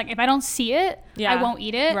about this. Like, if I don't see it, I won't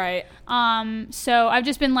eat it. Right. So I've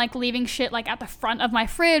just been like leaving shit like at the front of my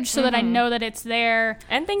fridge so that I know that it's there.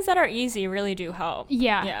 And things that are easy really do help.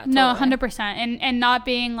 Yeah. Totally. No, 100%. And not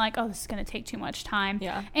being like, oh, this is going to take too much time.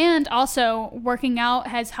 Yeah. And also working out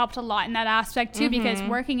has helped a lot in that aspect too, because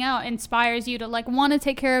working out inspires you to like want to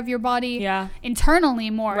take care of your body internally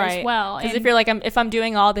more as well. Because if you're like, if I'm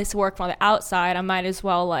doing all this work on the outside, I might as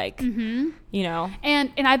well like, you know.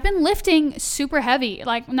 And I've been lifting super heavy,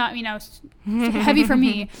 like not, you know, heavy for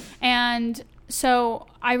me. And so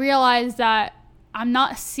I realized that I'm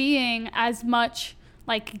not seeing as much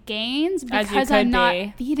like gains because I'm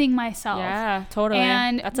not feeding myself. Yeah, totally.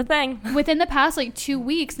 And that's a thing. Within the past like 2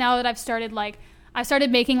 weeks now that I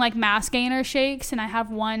started making like mass gainer shakes, and I have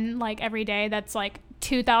one like every day that's like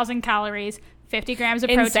 2,000 calories, 50 grams of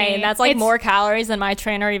protein. Insane. That's like more calories than my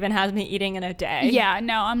trainer even has me eating in a day. Yeah,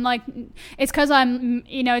 no, I'm like, it's because I'm,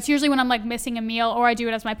 you know, it's usually when I'm like missing a meal, or I do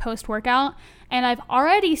it as my post-workout, and I've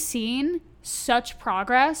already seen such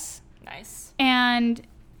progress. Nice. And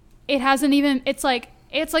it hasn't even, it's like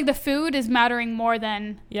the food is mattering more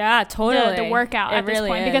than the workout at this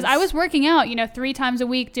point. Because I was working out, you know, 3 times a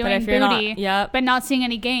week doing booty, but not seeing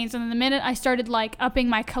any gains. And then the minute I started like upping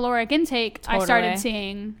my caloric intake, I started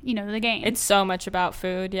seeing, you know, the gains. It's so much about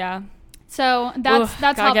food, So that's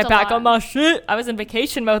gotta get back on my shit. I was in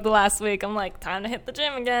vacation mode the last week. I'm like, time to hit the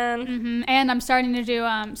gym again. And I'm starting to do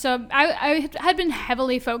so I had been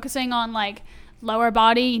heavily focusing on like lower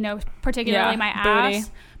body, you know, particularly my ass.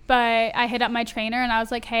 Booty. But I hit up my trainer and I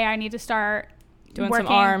was like, hey, I need to start doing some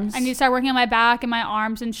arms. I need to start working on my back and my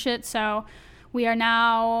arms and shit. So we are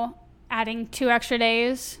now adding 2 extra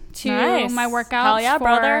days to my workouts. Hell yeah,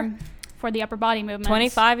 brother. For the upper body movements.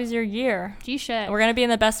 25 is your year. G-shit. We're going to be in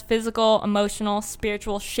the best physical, emotional,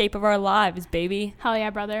 spiritual shape of our lives, baby. Hell yeah,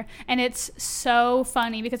 brother. And it's so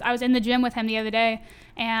funny because I was in the gym with him the other day,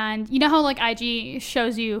 and you know how like IG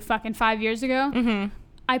shows you fucking 5 years ago? Mm-hmm.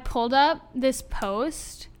 I pulled up this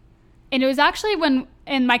post, and it was actually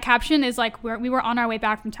and my caption is like, we were on our way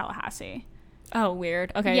back from Tallahassee. Oh,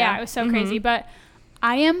 weird. Okay. Yeah, it was so crazy. But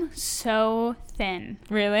I am so thin.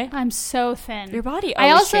 Really? I'm so thin. Your body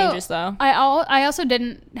always changes, though. I also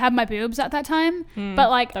didn't have my boobs at that time, but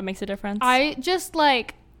like that makes a difference. I just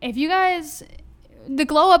like, if you guys, the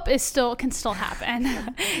glow up can still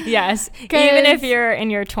happen. Yes, even if you're in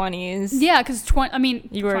your 20s. Yeah, because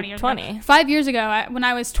you were 20. 5 years ago, when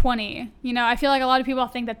I was 20, you know, I feel like a lot of people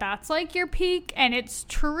think that that's like your peak, and it's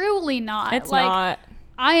truly not. It's like, not.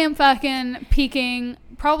 I am fucking peaking.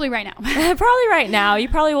 Probably right now. Probably right now. You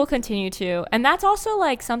probably will continue to. And that's also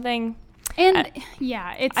like something. And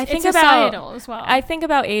it's societal as well. I think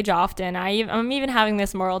about age often. I'm even having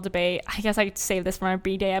this moral debate. I guess I could save this for my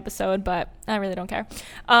B-Day episode, but I really don't care.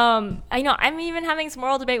 I know I'm even having this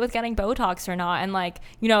moral debate with getting Botox or not. And like,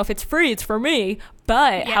 you know, if it's free, it's for me.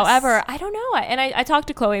 But however, I don't know. And I talked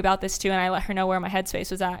to Chloe about this too, and I let her know where my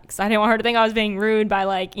headspace was at, because I didn't want her to think I was being rude by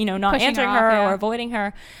like, you know, not pushing answering her or avoiding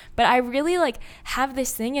her. But I really like have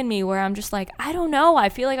this thing in me where I'm just like, I don't know. I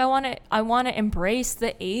feel like I want to embrace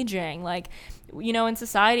the aging. Like, you know, in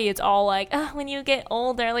society, it's all like, oh, when you get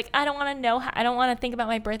older, like, I don't want to know. I don't want to think about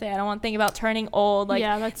my birthday. I don't want to think about turning old. Like,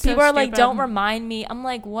 that's people so are like, don't remind me. I'm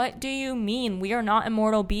like, what do you mean? We are not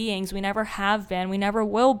immortal beings. We never have been. We never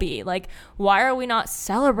will be. Like, why are we not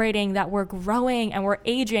celebrating that we're growing and we're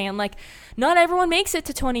aging? And like, not everyone makes it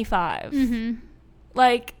to 25. Mm-hmm.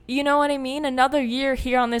 Like, you know what I mean? Another year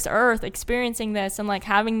here on this earth experiencing this and like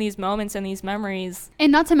having these moments and these memories.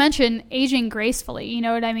 And not to mention aging gracefully. You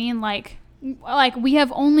know what I mean? Like we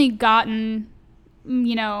have only gotten,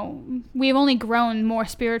 you know, we've only grown more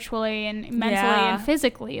spiritually and mentally and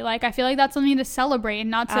physically. Like, I feel like that's something to celebrate and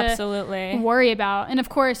not to worry about. And of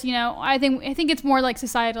course, you know, I think it's more like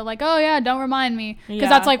societal, like, oh yeah, don't remind me, because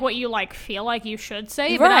that's like what you like feel like you should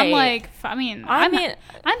say. But I'm like,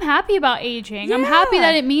 I'm happy about aging. I'm happy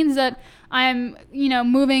that it means that I'm,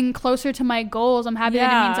 moving closer to my goals. I'm happy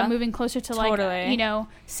that it means I'm moving closer to like,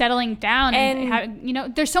 settling down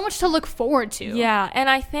and there's so much to look forward to. Yeah. And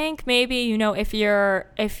I think maybe, if you're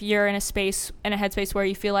in a headspace where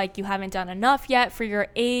you feel like you haven't done enough yet for your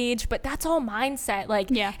age, but that's all mindset. Like,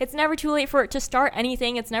 it's never too late to start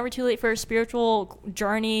anything. It's never too late for a spiritual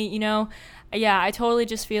journey, Yeah, I totally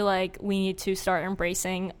just feel like we need to start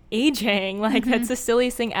embracing aging. Like, that's the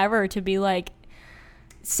silliest thing ever, to be like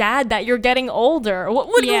sad that you're getting older.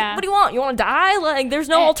 What do you want? You want to die? Like, there's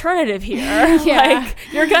no alternative here. Like,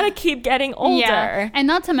 you're gonna keep getting older. And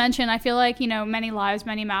not to mention, I feel like, Many Lives,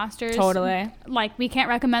 Many Masters. Totally. Like, we can't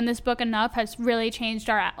recommend this book enough. Has really changed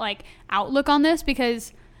our outlook on this,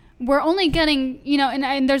 because we're only getting,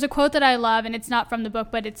 and there's a quote that I love, and it's not from the book,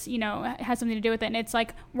 but it's, it has something to do with it. And it's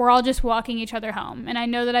like, we're all just walking each other home. And I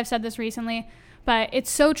know that I've said this recently, but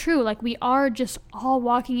it's so true. Like, we are just all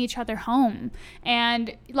walking each other home.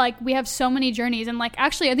 And like, we have so many journeys. And like,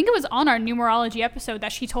 actually, I think it was on our numerology episode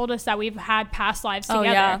that she told us that we've had past lives together.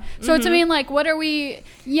 Oh, yeah. So it's, like, what are we,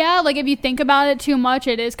 like, if you think about it too much,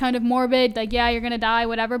 it is kind of morbid. Like, you're going to die,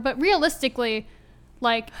 whatever. But realistically,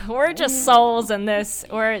 like, we're just souls in this,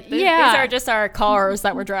 or these are just our cars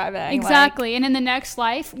that we're driving. Exactly. And in the next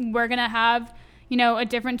life, we're going to have, a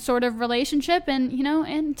different sort of relationship, and,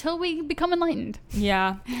 until we become enlightened.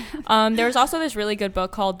 Yeah. There's also this really good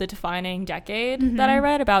book called The Defining Decade that I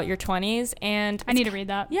read about your 20s. And I need to read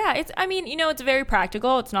that. Yeah. It's very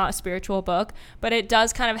practical. It's not a spiritual book, but it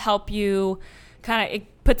does kind of help you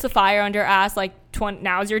it puts the fire under your ass, like,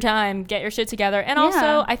 now's your time, get your shit together. And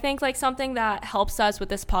also, I think, like, something that helps us with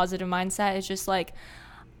this positive mindset is just, like,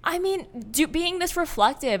 being this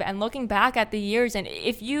reflective and looking back at the years. And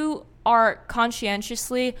if you are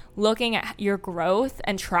conscientiously looking at your growth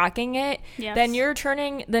and tracking it, then your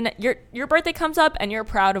birthday comes up and you're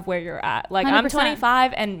proud of where you're at. Like, 100%. I'm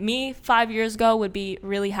 25, and me 5 years ago would be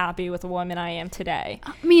really happy with the woman I am today.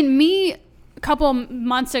 Me a couple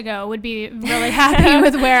months ago would be really happy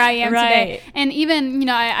with where I am today. And even,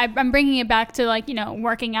 I'm bringing it back to, like,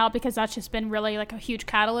 working out, because that's just been really, like, a huge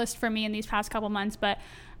catalyst for me in these past couple months. But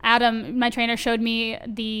Adam, my trainer, showed me a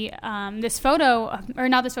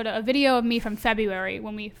video of me from February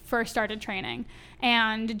when we first started training.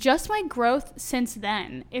 And just my growth since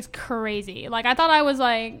then is crazy. Like, I thought I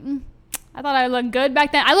looked good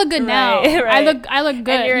back then. I look good now. Right. I look good.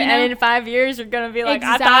 And in 5 years, you're going to be like,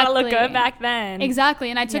 exactly. I thought I looked good back then. Exactly.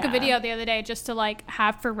 And I took a video the other day just to, like,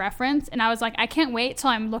 have for reference. And I was like, I can't wait till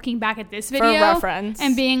I'm looking back at this video. For reference.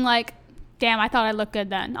 And being like, damn, I thought I looked good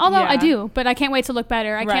then. Although I do, but I can't wait to look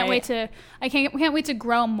better. I can't wait to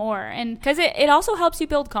grow more. And because it also helps you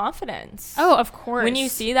build confidence. Oh, of course. When you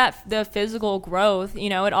see that the physical growth,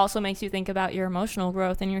 it also makes you think about your emotional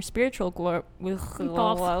growth and your spiritual growth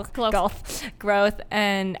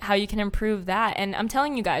and how you can improve that. And I'm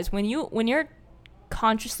telling you guys, when you're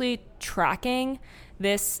consciously tracking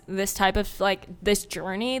this type of, like, this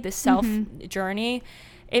journey, this self journey,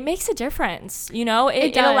 it makes a difference. It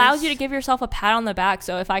allows you to give yourself a pat on the back.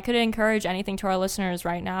 So if I could encourage anything to our listeners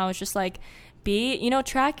right now, it's just like,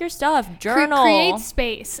 track your stuff, journal, create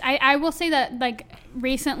space. I will say that, like,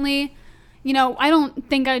 recently, I don't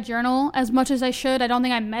think I journal as much as I should. I don't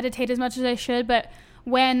think I meditate as much as I should, but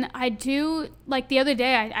when I do, like, the other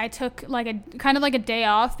day, I took, like, a day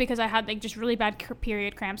off because I had, like, just really bad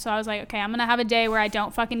period cramps. So I was like, okay, I'm going to have a day where I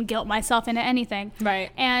don't fucking guilt myself into anything.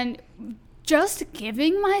 Right. And just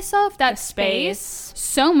giving myself that space,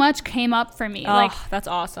 so much came up for me. Oh, like, that's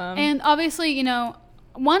awesome. And obviously,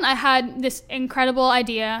 one, I had this incredible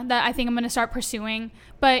idea that I think I'm going to start pursuing,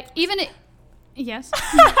 but even yes,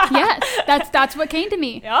 that's what came to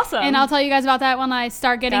me. Awesome. And I'll tell you guys about that when I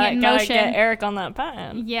start getting it in motion. Gotta get Eric on that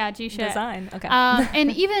pattern. Yeah, you should. Design. Okay.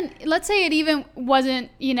 And even, let's say it even wasn't,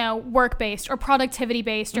 work-based or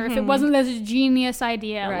productivity-based, or if it wasn't this genius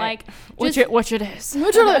idea, like, which it is.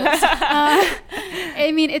 I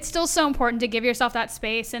mean, it's still so important to give yourself that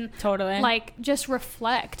space and totally, like, just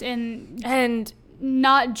reflect and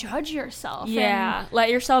not judge yourself. Yeah.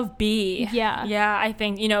 Let yourself be. Yeah. Yeah. I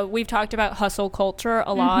think, we've talked about hustle culture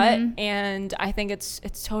a lot, and I think it's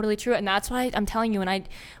totally true. And that's why I'm telling you, when I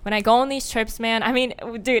go on these trips, man, I mean,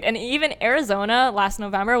 dude, and even Arizona last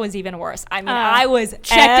November was even worse. I mean, I was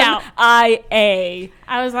checked out. MIA.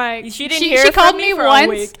 I was like, she didn't hear from me for once, a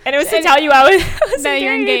week. And it was to tell you I was that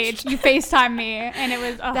you're engaged. You FaceTime me, and it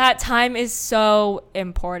was that time is so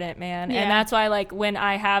important, man. And that's why, like, when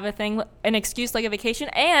I have an excuse like a vacation,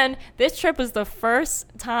 and this trip was the first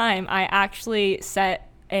time I actually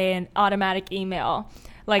set an automatic email.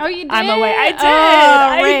 Like, oh, you did? I'm away. I did. Oh,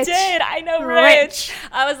 I did. I know, Rich.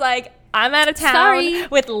 I was like, I'm out of town Sorry.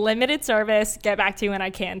 with limited service. Get back to you when I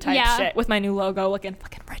can type shit with my new logo looking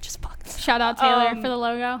fucking rich as fuck. Shout out Taylor for the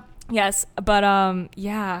logo. Yes, but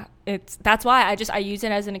yeah, that's why I use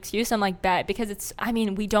it as an excuse. I'm like, bet, because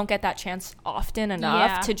we don't get that chance often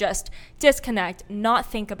enough to just disconnect, not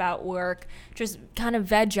think about work, just kind of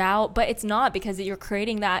veg out. But it's not, because you're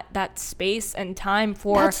creating that space and time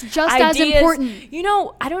for that's just ideas. As important. You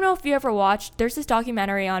know, I don't know if you ever watched, there's this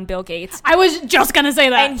documentary on Bill Gates. I was just gonna say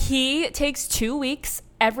that. And he takes 2 weeks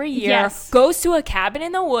every year, goes to a cabin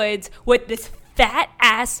in the woods with this fat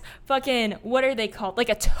ass fucking, what are they called, like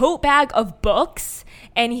a tote bag of books,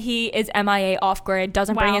 and he is MIA, off grid,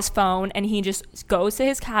 doesn't bring his phone, and he just goes to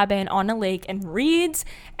his cabin on a lake and reads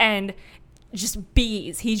and just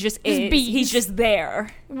bees. He's just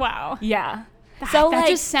there. Wow. Yeah. So that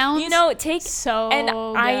just sounds, it takes so and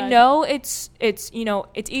good. I know it's it's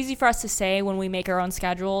easy for us to say when we make our own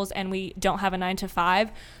schedules and we don't have a 9-to-5.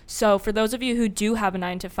 So for those of you who do have a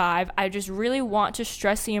 9-to-5, I just really want to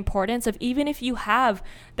stress the importance of, even if you have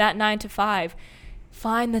that 9-to-5,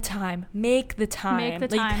 find the time, make the time. You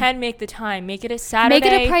can make the time. Make it a Saturday. Make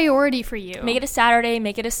it a priority for you. Make it a Saturday.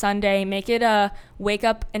 Make it a Sunday. Make it a wake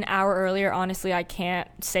up an hour earlier. Honestly, I can't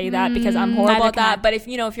say that because I'm horrible at that. But if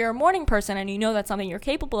you're a morning person and you know that's something you're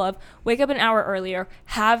capable of, wake up an hour earlier.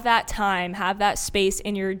 Have that time. Have that space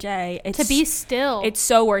in your day. To be still. It's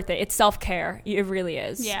so worth it. It's self-care. It really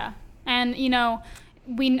is. Yeah. And,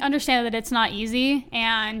 we understand that it's not easy,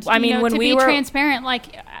 and when to we be were transparent,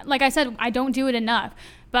 like I said, I don't do it enough,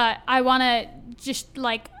 but I want to just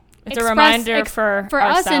it's a reminder for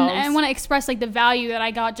us, and I want to express the value that I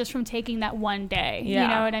got just from taking that one day. You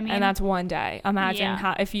know what I mean? And that's one day. Imagine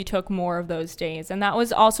how if you took more of those days. And that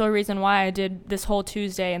was also a reason why I did this whole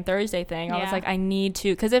Tuesday and Thursday thing. I was like, I need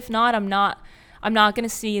to, because if not, I'm not going to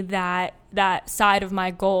see that side of my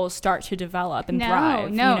goals start to develop and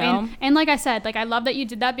thrive. No. And like I said, I love that you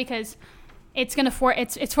did that, because it's going to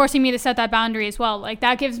it's forcing me to set that boundary as well.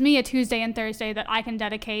 That gives me a Tuesday and Thursday that I can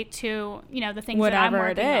dedicate to, the things that I'm working on. Whatever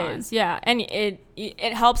it is. Yeah. And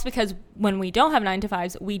it helps, because when we don't have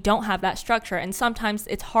 9-to-5s, we don't have that structure. And sometimes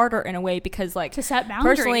it's harder in a way, because to set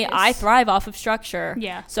boundaries. Personally, I thrive off of structure.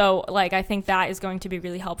 Yeah. So I think that is going to be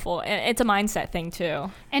really helpful. And it's a mindset thing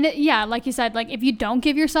too. And like you said, if you don't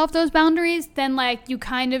give yourself those boundaries, then you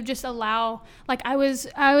kind of just allow, I was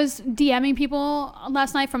DMing people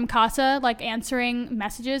last night from Casa, answering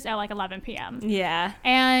messages at 11 p.m. Yeah.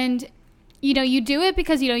 And you do it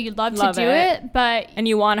because you love to do it, and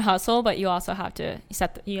you want to hustle, but you also have to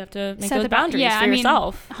make those boundaries for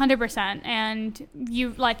yourself. 100%. And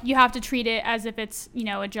you have to treat it as if it's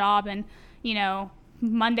a job, and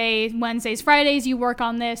Mondays, Wednesdays, Fridays you work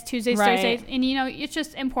on this, Tuesdays, Thursdays, and it's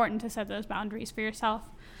just important to set those boundaries for yourself.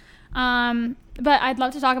 But I'd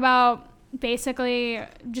love to talk about basically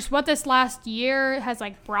just what this last year has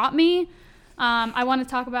brought me. I want to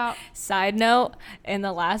talk about... Side note, in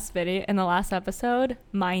the last episode,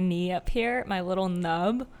 my knee up here, my little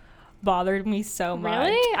nub, bothered me so much.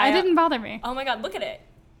 Really? It didn't bother me. Oh my God, look at it.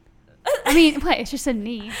 What? It's just a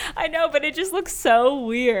knee. I know, but it just looks so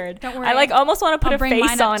weird. Don't worry. I almost want to put a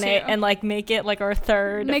face on it and make it our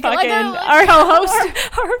third our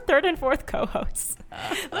co-host. Our third and fourth co-host.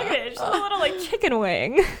 Look at it. It's just a little chicken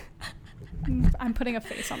wing. I'm putting a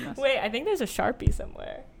face on this. Wait, I think there's a Sharpie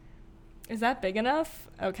somewhere. Is that big enough?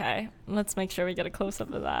 Okay, let's make sure we get a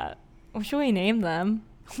close-up of that. What should we name them?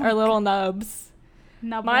 Our little nubs.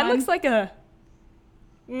 Mine looks like a...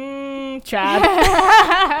 Chad.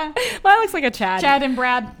 Mine looks like a Chad. Chad and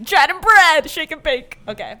Brad. Chad and Brad! Shake and bake.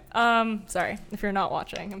 Okay. Sorry. If you're not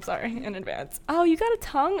watching, I'm sorry in advance. Oh, you got a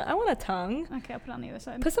tongue? I want a tongue. Okay, I'll put it on the other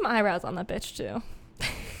side. Put some eyebrows on that bitch, too.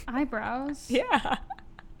 Eyebrows? Yeah.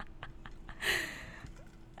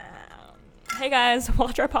 Hey guys,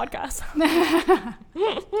 watch our podcast.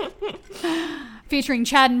 Featuring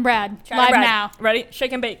Chad and Brad. Live now. Ready?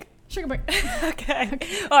 Shake and bake. Shake and bake. Okay.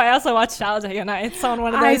 Oh, I also watched Talladega Nights on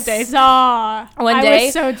one of those days. I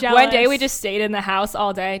was so jealous. One day we just stayed in the house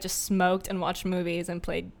all day, just smoked and watched movies and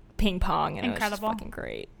played ping pong, and Incredible. It was just fucking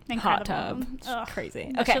great. Incredible. Hot tub. Ugh,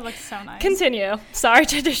 crazy. That shit looks so nice. Continue. Sorry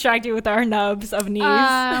to distract you with our nubs of knees.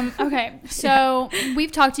 Okay, so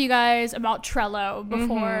we've talked to you guys about Trello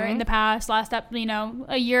before in the past.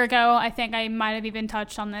 A year ago, I think I might have even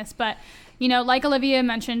touched on this, but like Olivia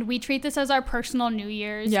mentioned, we treat this as our personal New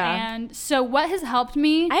Year's. Yeah. And so what has helped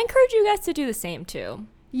me... I encourage you guys to do the same too.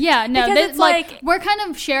 Yeah, no, this, we're kind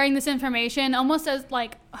of sharing this information almost as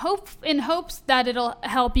hopes that it'll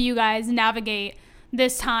help you guys navigate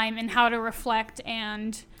this time and how to reflect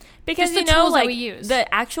and because just the tools that we use.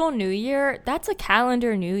 The actual New Year, that's a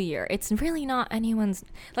calendar New Year. It's really not anyone's.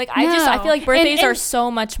 Like I feel like birthdays are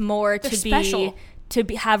so much more to special.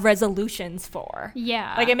 have resolutions for.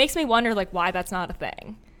 Yeah, like it makes me wonder like why that's not a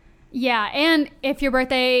thing. Yeah, and if your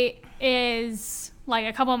birthday is like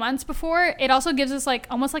a couple of months before, it also gives us like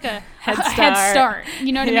almost like a head start.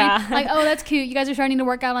 You know what I mean? Like, oh, that's cute. You guys are starting to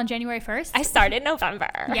work out on January 1st. I started November.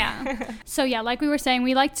 Yeah. So yeah, like we were saying,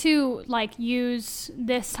 we like to like use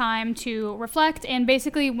this time to reflect, and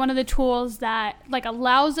basically one of the tools that like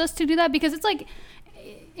allows us to do that, because it's like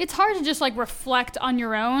it's hard to just like reflect on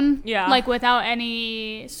your own, like without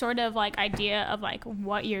any sort of like idea of like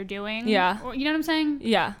what you're doing. Yeah. Or, you know what I'm saying?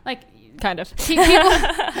 Yeah. Like kind of.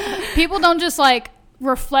 People don't just like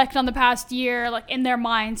reflect on the past year like in their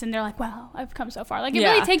minds and they're like, wow, I've come so far. Like it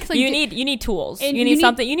really takes like you need tools. You need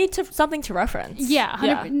something to reference. Yeah.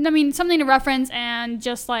 I mean, something to reference, and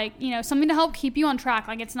just like, you know, something to help keep you on track.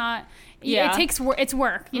 Like it's not it takes it's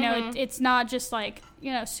work, you know. It's not just like,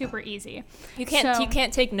 you know, super easy. You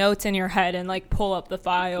can't take notes in your head and like pull up the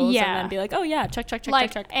files and then be like, oh yeah, check.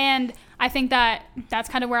 And I think that's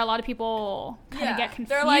kind of where a lot of people kind of get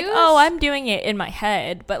confused. They're like, oh, I'm doing it in my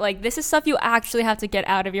head, but like this is stuff you actually have to get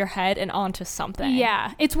out of your head and onto something.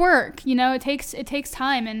 Yeah, it's work. You know, it takes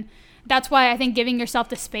time, and that's why I think giving yourself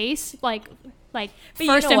the space, like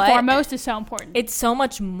first and foremost, is so important. It's so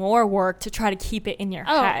much more work to try to keep it in your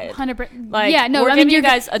head. 100%. Like, yeah, no, we're giving you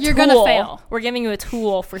guys a tool. You're gonna fail. We're giving you a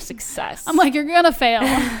tool for success. I'm like, you're gonna fail,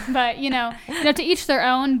 but you know, to each their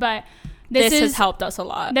own. But this has helped us a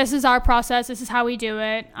lot. This is our process. This is how we do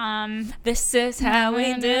it. This is how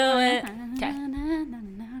we do it. Okay.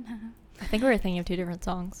 I think we were thinking of two different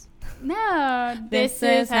songs. No, this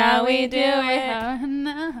is how we do it.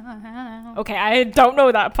 Okay, I don't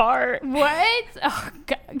know that part. What? Oh,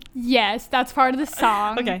 God. Yes, that's part of the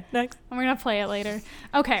song. Okay, next. And we're going to play it later.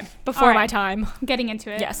 Okay. Before my time. Getting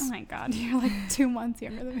into it. Yes. Oh my God, you're like 2 months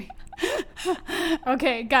younger than me.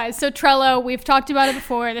 Okay, guys, so Trello, we've talked about it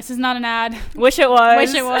before. This is not an ad. Wish it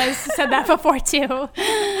was. Said that before too.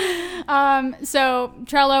 So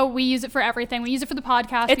Trello, we use it for everything. We use it for the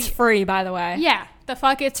podcast. It's free, by the way. Yeah, the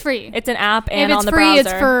fuck, it's free. It's an app and on the browser. If it's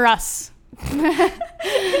free, it's for us.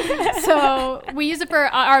 So we use it for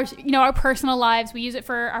our personal lives. We use it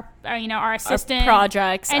for our assistant, our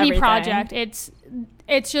projects, any everything. project.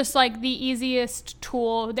 It's just like the easiest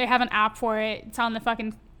tool. They have an app for it. It's on the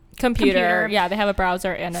fucking computer. Yeah, they have a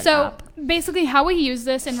browser and an app. So basically how we use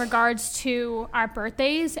this in regards to our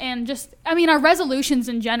birthdays and just, I mean, our resolutions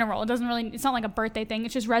in general. It's not like a birthday thing.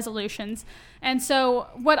 It's just resolutions. And so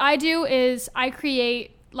what I do is I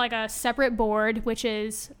create like a separate board, which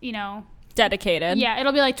is, you know, dedicated. Yeah,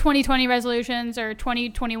 it'll be like 2020 resolutions or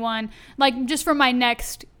 2021, like just for my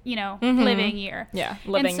next, you know, living year. Yeah,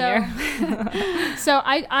 living year. So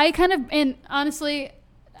I kind of, and honestly,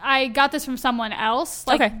 I got this from someone else.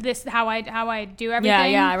 Like this, how I do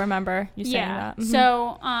everything. Yeah, I remember you saying that. Mm-hmm.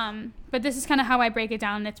 So, but this is kind of how I break it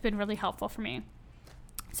down, and it's been really helpful for me.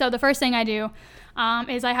 So the first thing I do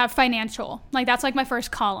is I have financial. Like that's like my first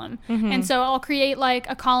column. Mm-hmm. And so I'll create like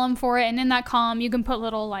a column for it, and in that column you can put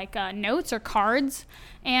little like notes or cards.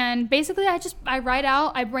 And basically I write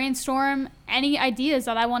out, I brainstorm any ideas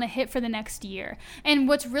that I want to hit for the next year. And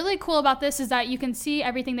what's really cool about this is that you can see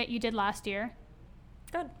everything that you did last year.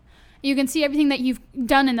 Good. You can see everything that you've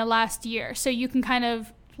done in the last year. So you can kind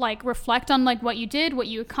of like reflect on like what you did, what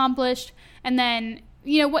you accomplished, and then,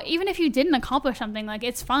 you know, what, even if you didn't accomplish something, like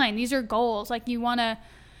it's fine. These are goals. Like you want to,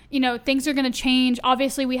 you know, things are going to change.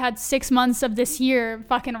 Obviously we had 6 months of this year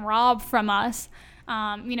fucking robbed from us.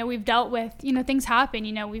 You know, we've dealt with, you know, things happen,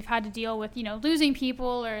 you know, we've had to deal with, you know, losing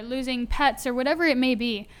people or losing pets or whatever it may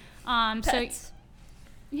be. Pets. So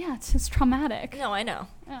yeah, it's traumatic. No, I know.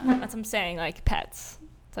 That's what I'm saying, like pets.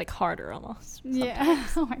 It's like harder almost. Sometimes. Yeah.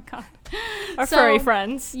 Oh my God. Our furry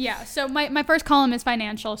friends. Yeah. So my first column is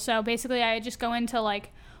financial. So basically I just go into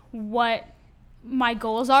like what my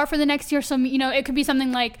goals are for the next year. So, you know, it could be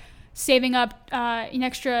something like saving up an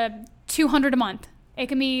extra $200 a month. It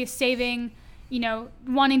can be saving, you know,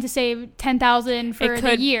 wanting to save $10,000 for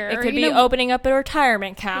the year. It could be opening up a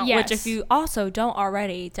retirement account, which if you also don't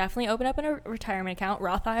already, definitely open up a retirement account,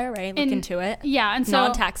 Roth IRA, look into it. Yeah. And so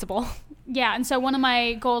non-taxable. Yeah. And so one of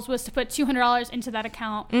my goals was to put $200 into that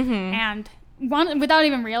account, and without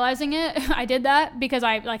even realizing it, I did that because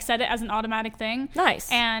I like set it as an automatic thing. Nice.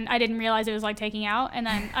 And I didn't realize it was like taking out. And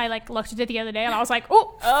then I like looked at it the other day and I was like,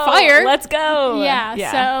 oh, fire. Let's go.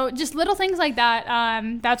 Yeah. So just little things like that.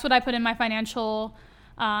 That's what I put in my financial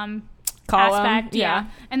column. aspect. Yeah.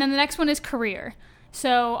 And then the next one is career.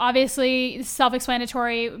 So obviously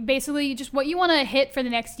self-explanatory, basically just what you want to hit for the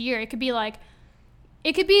next year. It could be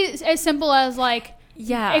as simple as like,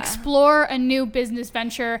 explore a new business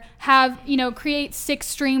venture, have, create 6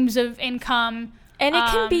 streams of income. And it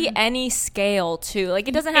can be any scale too. Like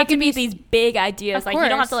it doesn't have to be these big ideas. Like you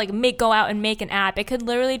don't have to like go out and make an app. It could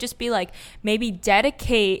literally just be like maybe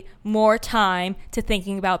dedicate more time to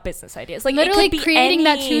thinking about business ideas. Like literally it could be creating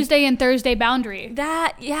that Tuesday and Thursday boundary.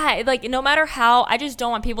 Like no matter how, I just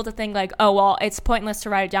don't want people to think like, oh well, it's pointless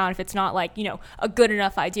to write it down if it's not like, a good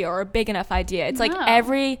enough idea or a big enough idea. It's like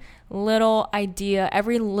every little idea,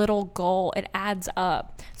 every little goal, it adds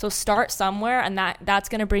up. So start somewhere, and that's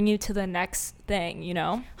going to bring you to the next thing,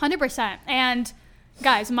 100%. And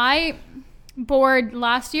guys, my board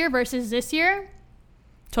last year versus this year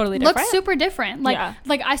totally different. Looks super different. Like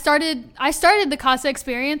I started the Casa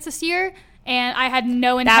experience this year, and I had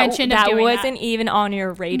no intention of doing that. That wasn't even on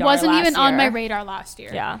your radar. Wasn't even on my radar last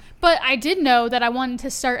year. Yeah. But I did know that I wanted to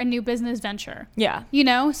start a new business venture. Yeah.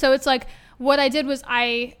 So it's like, what I did was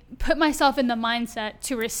I put myself in the mindset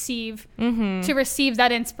to receive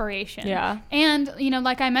that inspiration. Yeah. And,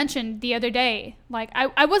 like I mentioned the other day, like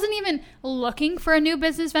I wasn't even looking for a new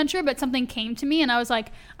business venture, but something came to me and I was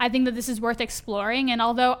like, I think that this is worth exploring. And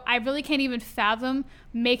although I really can't even fathom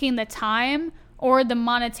making the time or the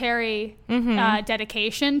monetary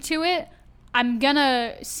dedication to it, I'm going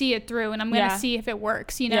to see it through and I'm going to see if it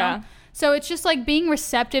works, Yeah. So it's just like being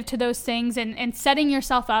receptive to those things and setting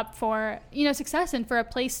yourself up for, success and for a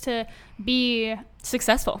place to be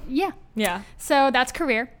successful. Yeah. Yeah. So that's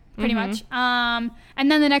career pretty much. And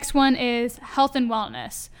then the next one is health and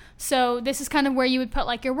wellness. So this is kind of where you would put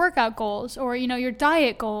like your workout goals or, your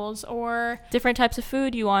diet goals or different types of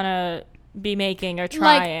food you want to be making or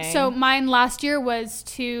trying. Like, so mine last year was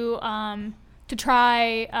to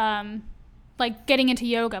try, like getting into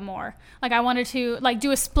yoga more. Like I wanted to like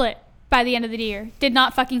do a split by the end of the year. Did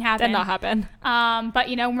not fucking happen. Did not happen. But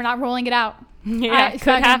we're not rolling it out. Yeah, it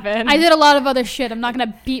could happen. I did a lot of other shit. I'm not going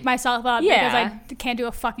to beat myself up because I can't do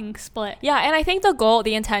a fucking split. Yeah, and I think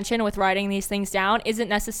the intention with writing these things down isn't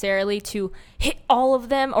necessarily to hit all of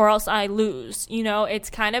them or else I lose. It's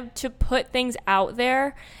kind of to put things out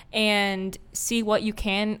there and see what you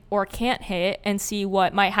can or can't hit and see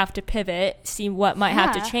what might have to pivot, see what might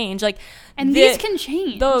have to change. And these can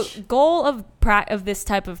change. The goal of this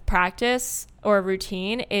type of practice or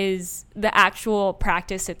routine is the actual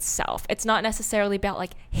practice itself. It's not necessarily about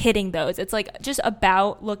like hitting those. It's like just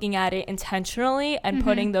about looking at it intentionally and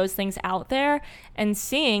putting those things out there and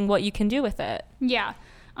seeing what you can do with it. Yeah.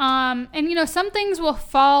 And some things will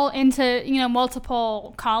fall into,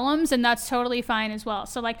 multiple columns, and that's totally fine as well.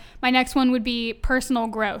 So like my next one would be personal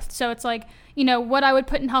growth. So it's like, what I would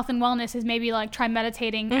put in health and wellness is maybe like try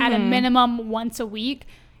meditating at a minimum once a week.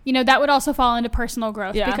 That would also fall into personal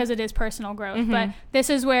growth because it is personal growth. But this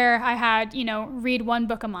is where I had, read 1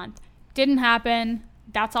 book a month. Didn't happen.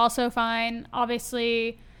 That's also fine.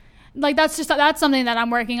 Obviously, like that's something that I'm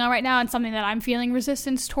working on right now and something that I'm feeling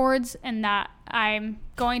resistance towards and that I'm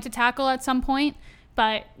going to tackle at some point.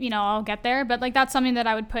 But, I'll get there. But like that's something that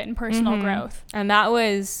I would put in personal growth. And that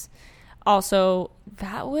was a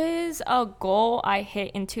goal I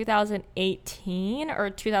hit in 2018 or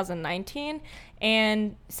 2019.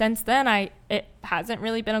 And since then, it hasn't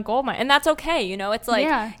really been a goal of mine. And that's okay, It's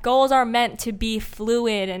like goals are meant to be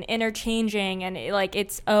fluid and interchanging. And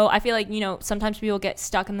I feel like, sometimes people get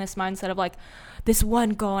stuck in this mindset of like this one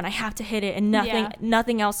goal and I have to hit it and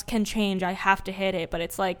nothing else can change. I have to hit it. But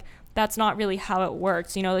it's like, that's not really how it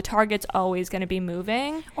works. The target's always going to be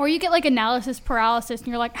moving. Or you get like analysis paralysis and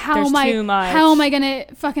you're like, how am I going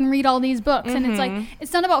to fucking read all these books? And it's like,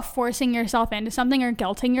 it's not about forcing yourself into something or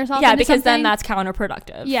guilting yourself into something. Yeah, because then that's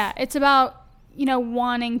counterproductive. Yeah, it's about,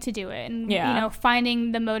 wanting to do it and,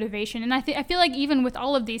 finding the motivation. And I feel like even with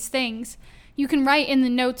all of these things, you can write in the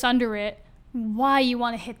notes under it why you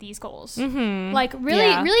want to hit these goals. Like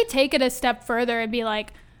really take it a step further and be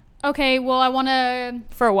like, okay, well, I want to...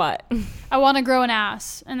 For what? I want to grow an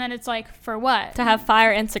ass. And then it's like, for what? To have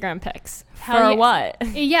fire Instagram pics. For what?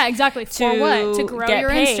 Yeah, exactly. For what? To grow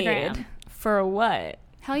your Instagram. For what?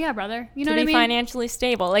 Hell yeah, brother. You know what I mean? To be financially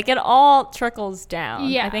stable. Like, it all trickles down.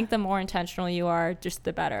 Yeah. I think the more intentional you are, just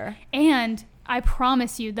the better. And I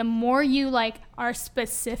promise you, the more you are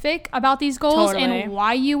specific about these goals and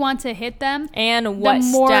why you want to hit them and what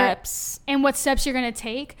steps you're going to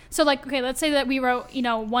take. So okay, let's say that we wrote,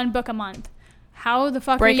 1 book a month. How the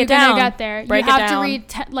fuck are you going to get there? You have to read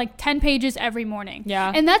 10 pages every morning.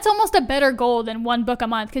 Yeah. And that's almost a better goal than 1 book a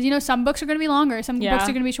month. Because, some books are going to be longer. Some books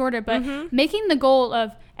are going to be shorter. But making the goal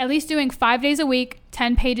of at least doing 5 days a week,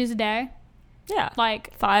 10 pages a day. Yeah.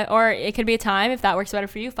 Like 5, or it could be a time if that works better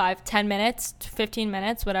for you. 5, 10 minutes, 15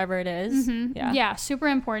 minutes, whatever it is. Yeah, super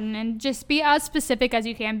important. And just be as specific as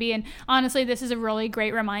you can be. And honestly, this is a really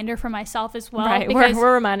great reminder for myself as well. Right.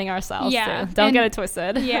 We're reminding ourselves too. Don't get it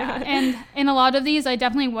twisted. Yeah. And in a lot of these, I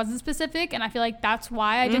definitely wasn't specific. And I feel like that's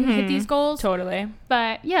why I didn't hit these goals. Totally.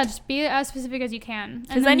 But yeah, just be as specific as you can.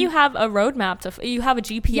 Because then you have a roadmap you have a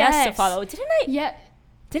GPS to follow.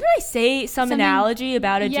 Didn't I say something analogy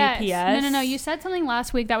about a GPS? No. You said something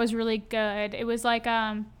last week that was really good. It was like,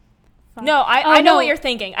 No, I know what you're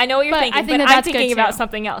thinking. I know what you're thinking, but I'm thinking about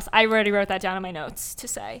something else. I already wrote that down in my notes to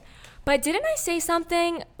say. But didn't I say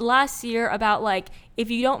something last year about, like, if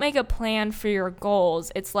you don't make a plan for your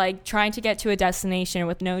goals, it's like trying to get to a destination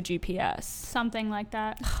with no GPS? Something like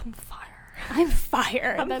that. I'm fired. I'm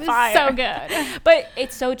fired. That is so good. But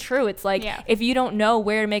it's so true. It's like, if you don't know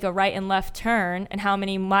where to make a right and left turn and how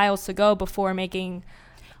many miles to go before getting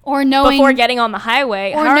on the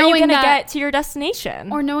highway, how are you going to get to your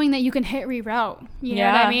destination? Or knowing that you can hit reroute. You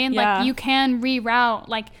know what I mean? Yeah. Like, you can reroute.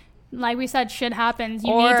 Like we said, shit happens.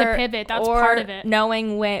 You need to pivot. That's part of it.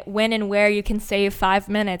 Knowing when and where you can save 5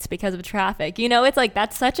 minutes because of traffic. You know, it's like,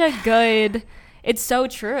 that's such a good, it's so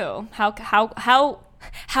true.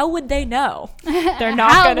 How would they know? They're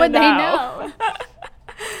not going to know. How would they know?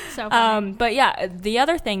 So funny. But yeah, the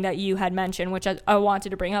other thing that you had mentioned, which I wanted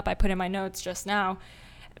to bring up, I put in my notes just now.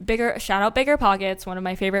 Shout out Bigger Pockets, one of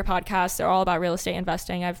my favorite podcasts. They're all about real estate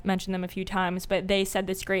investing. I've mentioned them a few times, but they said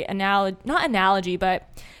this great not analogy, but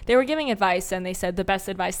they were giving advice, and they said the best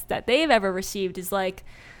advice that they've ever received is like,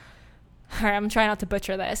 all right, I'm trying not to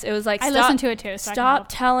butcher this. It was like, I listened to it too. So stop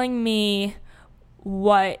telling me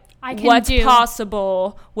what's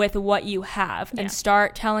possible with what you have, and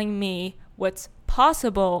start telling me what's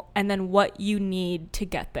possible and then what you need to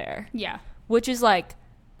get there. Yeah. Which is like,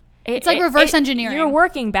 it's like reverse engineering. You're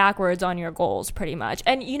working backwards on your goals pretty much.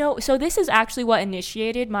 And so this is actually what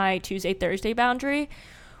initiated my Tuesday, Thursday boundary.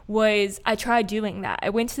 Was I tried doing that.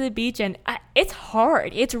 I went to the beach, and it's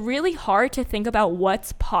hard. It's really hard to think about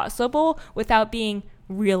what's possible without being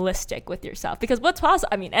realistic with yourself, because what's possible,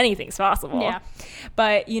 I mean, anything's possible. Yeah.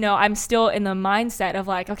 But I'm still in the mindset of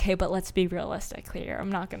like, okay, but let's be realistic here.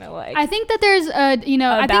 I'm not gonna I think that there's I think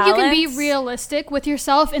you can be realistic with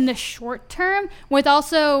yourself in the short term with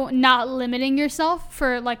also not limiting yourself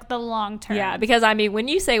for like the long term. Yeah, because I mean, when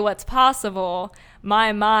you say what's possible,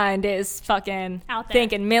 my mind is fucking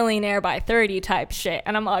thinking millionaire by 30 type shit.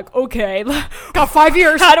 And I'm like, okay, got 5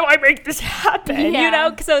 years. How do I make this happen?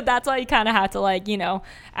 Yeah. So that's why you kind of have to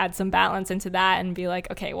add some balance into that and be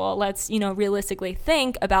like, okay, well, let's, realistically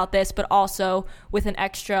think about this, but also with an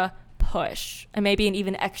extra push, and maybe an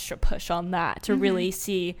even extra push on that to really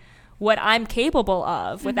see what I'm capable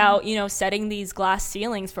of without, setting these glass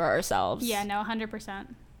ceilings for ourselves. Yeah, no, 100%.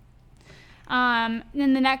 Then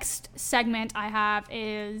the next segment I have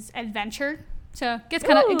is adventure. So it gets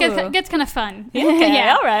kind of fun. Okay,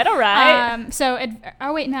 yeah. All right.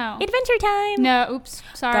 Wait, no. Adventure time. No, oops,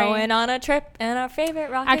 sorry. Going on a trip in our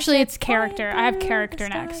favorite rocket. Actually, it's character. I have character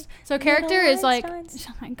next. So character is like, oh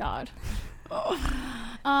my god.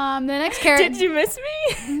 The next character. Did you miss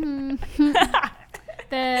me?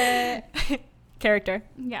 The character.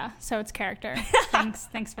 Yeah, so it's character.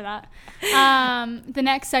 Thanks for that. The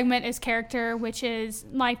next segment is character, which is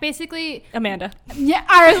like basically Amanda. Yeah,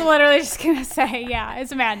 I was literally just gonna say, yeah,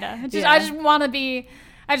 it's Amanda.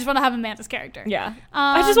 I just want to have Amanda's character. Yeah.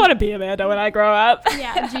 I just want to be Amanda when I grow up.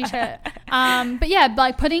 Yeah, G shit. But yeah,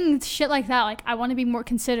 like putting shit like that, like I want to be more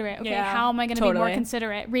considerate. Okay, how am I going to be more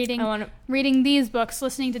considerate? Reading these books,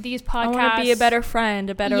 listening to these podcasts. I want to be a better friend,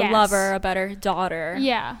 a better lover, a better daughter.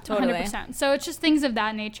 Yeah, totally. 100%. So it's just things of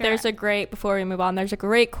that nature. Before we move on, there's a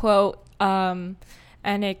great quote, and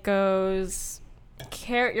it goes,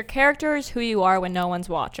 your character is who you are when no one's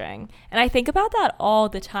watching. And I think about that all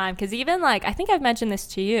the time, because even I think I've mentioned this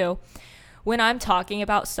to you, when I'm talking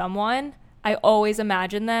about someone, I always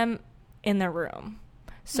imagine them in the room.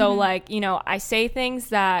 So I say things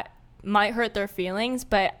that might hurt their feelings,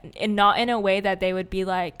 but not in a way that they would be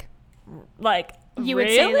like you would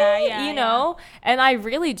say that, yeah, and I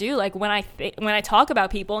really do, when I talk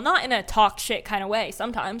about people, not in a talk shit kind of way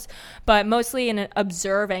sometimes, but mostly in an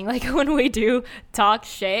observing, when we do talk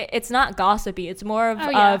shit, it's not gossipy, it's more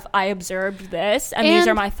of I observed this and these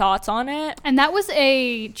are my thoughts on it. And that was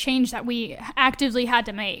a change that we actively had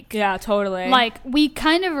to make. Yeah, totally. We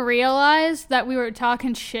kind of realized that we were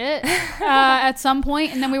talking shit at some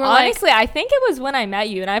point, and then we were honestly, I think it was when I met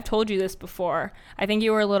you, and I've told you this before, I think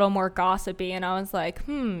you were a little more gossipy, and I was like,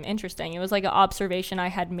 interesting. It was like an observation I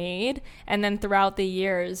had made. And then throughout the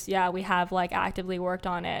years, we have like actively worked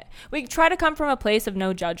on it. We try to come from a place of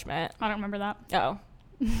no judgment. I don't remember that. Oh.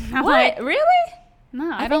 What? Really?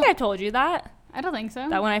 No, I think I told you that. I don't think so.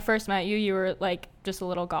 That when I first met you, you were like just a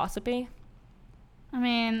little gossipy. I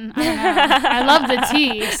mean, I don't know. I love the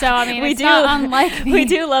tea, so I mean, it's not unlike me. We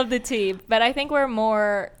do love the tea, but I think we're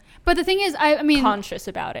more. But the thing is, I mean, conscious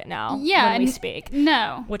about it now. Yeah, when we speak.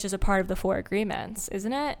 No, which is a part of the 4 agreements,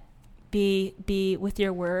 isn't it? Be with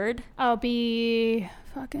your word. Oh, be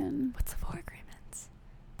fucking. What's the 4 agreements?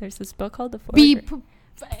 There's this book called the 4. Be.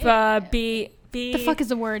 The fuck is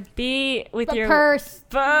the word? Be with your purse.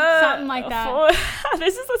 Something like that.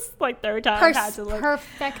 This is the like 3rd time I've had to look.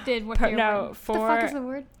 Perfected with your word. 4 the fuck is the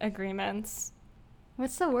word? Agreements.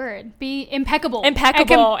 What's the word? Be impeccable. Be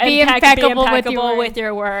impeccable with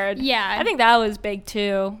your word. Yeah. I think that was big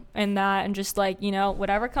too. In that, and just like,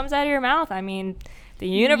 whatever comes out of your mouth. I mean, the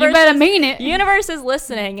universe. You better mean it. The universe is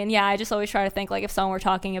listening. And I just always try to think like if someone were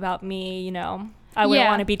talking about me, I wouldn't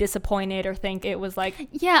want to be disappointed or think it was like.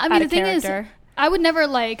 Yeah, I mean, the thing is, I would never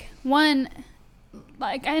and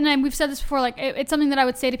we've said this before, like it's something that I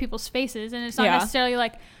would say to people's faces, and it's not necessarily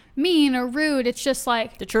like mean or rude. It's just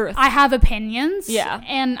like the truth. I have opinions,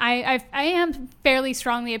 and I am fairly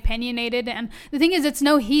strongly opinionated, and the thing is, it's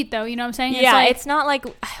no heat though. You know what I'm saying? It's not like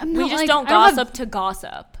we just don't gossip to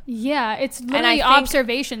gossip. Yeah, it's literally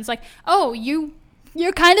observations. Like, oh,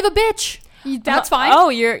 you're kind of a bitch. That's fine. Oh,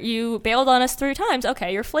 you bailed on us 3 times.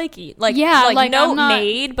 Okay, you're flaky. Like, like no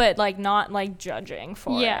made, but like not like judging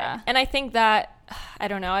for it. And I think that I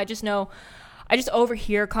don't know. I just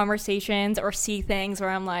overhear conversations or see things where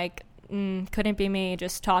I'm like, couldn't be me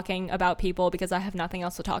just talking about people because I have nothing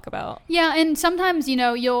else to talk about. Yeah, and sometimes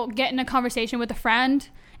you'll get in a conversation with a friend.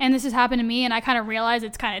 And this has happened to me, and I kind of realize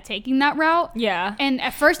it's kind of taking that route. Yeah. And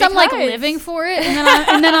at first, I'm like living for it,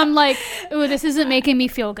 and then I'm like, ooh, this isn't making me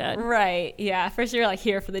feel good. Right. Yeah. First, you're like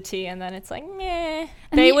here for the tea, and then it's like, meh.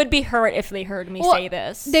 They would be hurt if they heard me say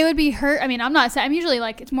this. They would be hurt. I mean, I'm not saying. I'm usually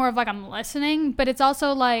like it's more of like I'm listening, but it's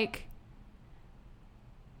also like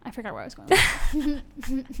I forgot where I was going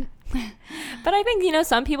with But I think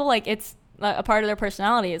some people like it's a part of their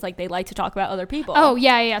personality is like they like to talk about other people. Oh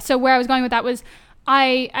yeah. So where I was going with that was.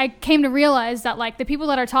 I came to realize that like the people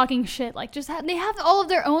that are talking shit like they have all of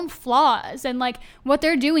their own flaws, and like what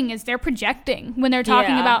they're doing is they're projecting when they're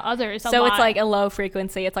talking about others. So it's like a low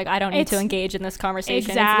frequency. It's like I don't need to engage in this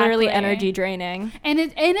conversation. Exactly. It's literally energy draining. And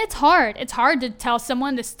it's hard. It's hard to tell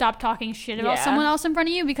someone to stop talking shit about someone else in front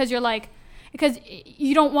of you because you're like. Because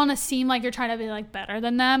you don't want to seem like you're trying to be like better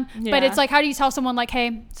than them, but it's like, how do you tell someone like,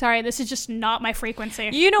 "Hey, sorry, this is just not my frequency."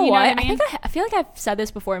 You know what? I think I feel like I've said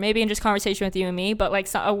this before, maybe in just conversation with you and me, but like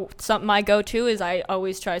my go-to is I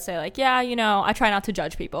always try to say like, I try not to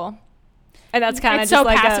judge people. And that's kind of just so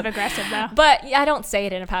like passive aggressive though. But I don't say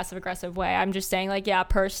it in a passive aggressive way. I'm just saying like,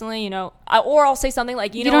 personally, or I'll say something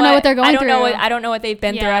like, you don't know what they're going through. I don't know what they've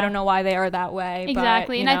been through. I don't know why they are that way.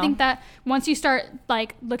 Exactly. But, and I think that once you start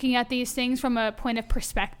like looking at these things from a point of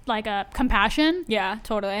perspective, like a compassion. Yeah,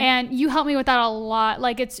 totally. And you help me with that a lot.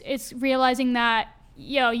 Like it's realizing that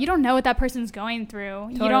you don't know what that person's going through.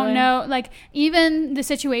 Totally. You don't know, like, even the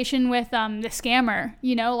situation with the scammer,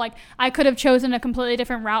 like, I could have chosen a completely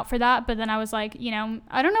different route for that, but then I was like,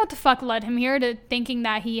 I don't know what the fuck led him here to thinking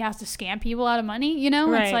that he has to scam people out of money,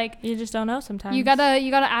 Right. It's like... You just don't know sometimes. You gotta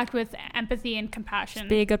act with empathy and compassion. Just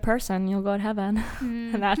be a good person. You'll go to heaven.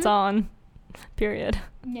 Mm-hmm. And that's on. Period.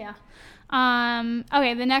 Yeah.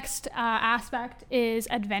 Okay, the next aspect is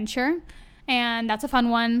adventure. And that's a fun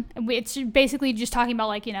one. It's basically just talking about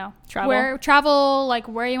like, travel, like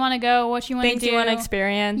where you want to go, what you want to do. Things you want to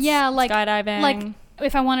experience. Yeah, like skydiving. Like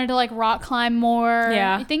if I wanted to like rock climb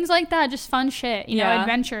more. Things like that. Just fun shit, you know,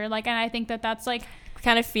 adventure. Like, and I think that's like.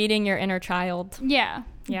 Kind of feeding your inner child. Yeah.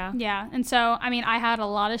 And so, I mean, I had a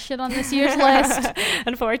lot of shit on this year's list.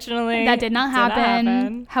 Unfortunately. That did not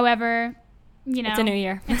happen. However... it's a new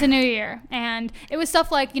year. It's a new year. And it was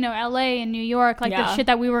stuff like, LA and New York, like the shit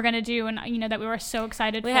that we were going to do and, that we were so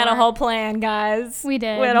excited for. We had a whole plan, guys. We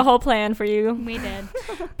did. We had a whole plan for you. We did.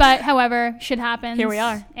 But, however, shit happens. Here we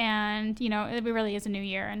are. And, it really is a new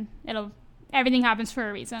year and everything happens for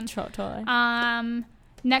a reason. Totally.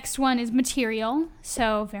 Next one is material.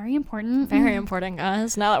 So, very important. Very important,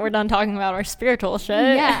 guys. Now that we're done talking about our spiritual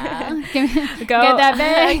shit. Yeah. Get that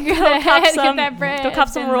bag. Go cop some bread,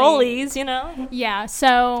 rollies, Yeah.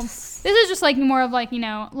 So, this is just like more of like,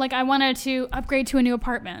 like I wanted to upgrade to a new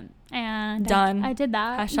apartment. And done. I did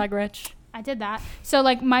that. #rich. I did that. So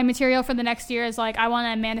like my material for the next year is like I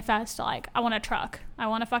want to manifest like I want a truck. I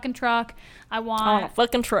want a fucking truck. I want a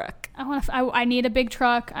fucking truck. I need a big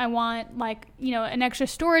truck. I want like, you know, an extra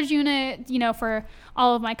storage unit, you know, for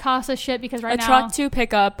all of my Casa shit because right now a truck to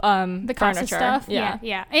pick up the Casa furniture stuff.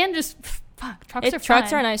 Yeah. And just trucks are fun.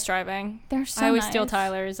 Trucks are nice driving. They're so I always nice. steal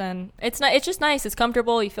Tyler's, and it's just nice. It's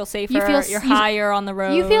comfortable. You feel safer. You're higher on the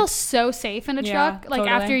road. You feel so safe in a truck. Like totally.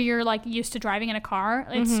 after you're like used to driving in a car,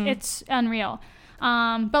 it's unreal.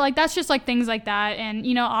 But like that's just like things like that, and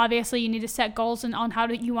you know, obviously you need to set goals on how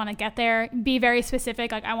you want to get there. Be very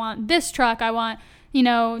specific. Like I want this truck. I want, you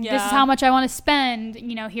know, this is how much I want to spend.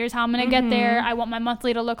 You know, here's how I'm gonna get there. I want my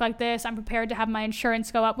monthly to look like this. I'm prepared to have my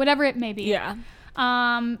insurance go up, whatever it may be. Yeah.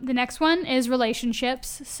 The next one is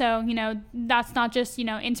relationships. So, you know, that's not just, you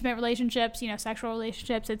know, intimate relationships, you know, sexual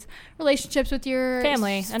relationships. It's relationships with your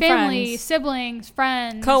family, friends. Siblings,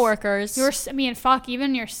 friends, coworkers.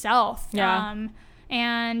 Even yourself. Yeah.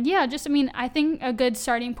 And yeah, just, I mean, I think a good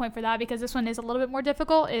starting point for that, because this one is a little bit more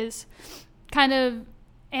difficult, is kind of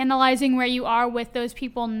analyzing where you are with those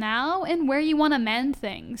people now and where you want to mend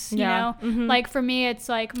things, you know? Like for me, it's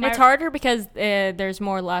like it's harder because there's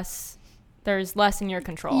less in your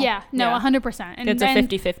control. Yeah, no, 100%. And it's a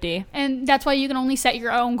 50-50. And that's why you can only set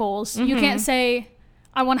your own goals. You can't say,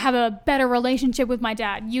 I want to have a better relationship with my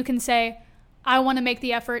dad. You can say, I want to make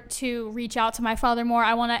the effort to reach out to my father more.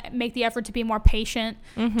 I want to make the effort to be more patient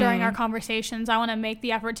during our conversations. I want to make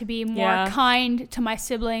the effort to be more kind to my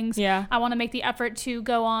siblings. Yeah. I want to make the effort to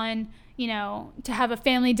go on, you know, to have a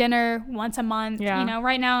family dinner once a month. Yeah. You know,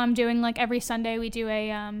 right now I'm doing like every Sunday we do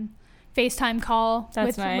a FaceTime call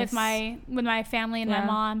with my family and my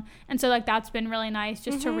mom, and so like that's been really nice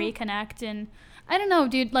just to reconnect. And I don't know,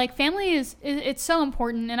 dude, like family it's so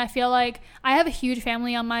important, and I feel like I have a huge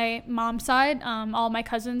family on my mom's side. All my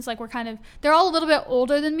cousins, like they're all a little bit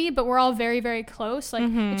older than me, but we're all very, very close. Like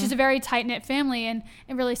it's just a very tight-knit family, and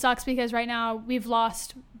it really sucks because right now we've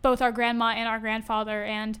lost both our grandma and our grandfather,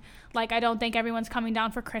 and like I don't think everyone's coming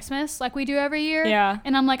down for Christmas like we do every year. Yeah.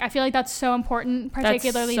 And I'm like, I feel like that's so important,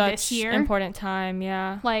 particularly this year. Important time,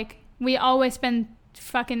 yeah. Like we always spend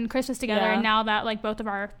fucking Christmas together, and now that like both of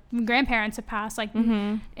our grandparents have passed, like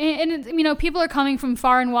and you know, people are coming from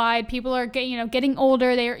far and wide. People are getting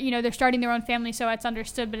older. They're starting their own family, so it's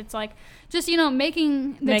understood. But it's like just, you know,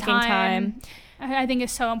 making time. I think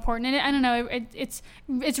is so important, and I don't know,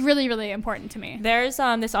 it's really, really important to me. There's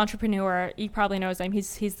this entrepreneur, you probably know his name.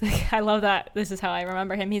 He's I love that this is how I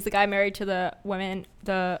remember him. He's the guy married to the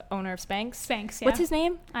owner of Spanx. Spanx, yeah. What's his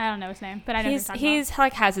name? I don't know his name, but I know he's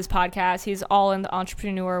like has his podcast. He's all in the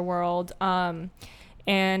entrepreneur world,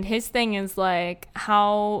 and his thing is like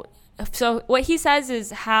so what he says is,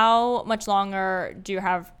 how much longer do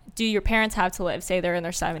your parents have to live? Say they're in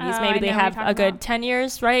their 70s, maybe they have a good 10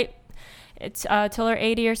 years, right? It's till they're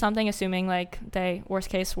 80 or something, assuming like they worst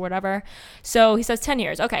case whatever. So he says 10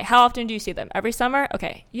 years. Okay, how often do you see them? Every summer?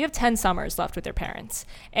 Okay, you have 10 summers left with your parents.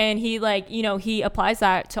 And he like, you know, he applies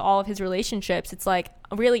that to all of his relationships. It's like,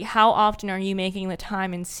 really, how often are you making the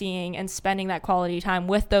time and seeing and spending that quality time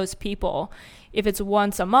with those people? If it's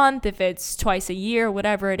once a month, if it's twice a year,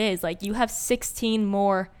 whatever it is, like you have 16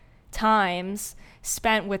 more times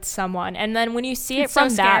spent with someone. And then when you see it from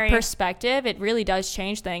that perspective, it really does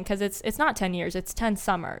change things, because it's not 10 years, it's 10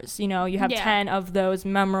 summers. You know, you have 10 of those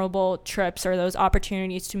memorable trips or those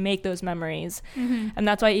opportunities to make those memories. And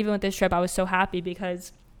that's why even with this trip I was so happy,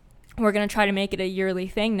 because we're going to try to make it a yearly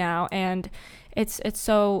thing now, and it's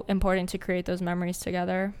so important to create those memories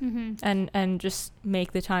together and just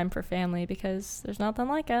make the time for family, because there's nothing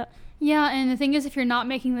like it. Yeah, and the thing is, if you're not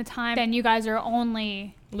making the time, then you guys are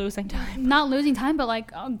only losing time. Not losing time, but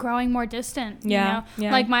like growing more distant. Yeah. You know?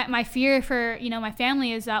 Like my fear for, you know, my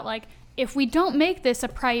family is that like if we don't make this a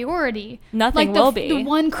priority, nothing will be. The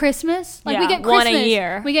one Christmas, like we get Christmas, one a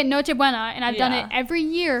year. We get Noche Buena, and I've done it every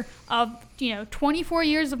year of, you know, 24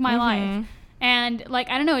 years of my life. And like,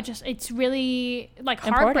 I don't know, it's really like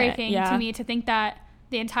heartbreaking to me to think that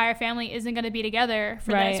the entire family isn't going to be together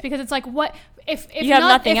for this, because it's like, what if you have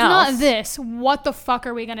nothing else? Not this, what the fuck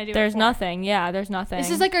are we going to do? There's nothing. Yeah, there's nothing.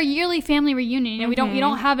 This is like our yearly family reunion. You know, we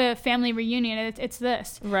don't have a family reunion. It's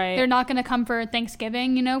this. Right. They're not going to come for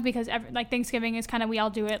Thanksgiving, you know, because like Thanksgiving is kind of, we all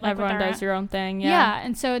do it. Like everyone does your own thing. Yeah.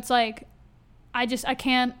 And so it's like, I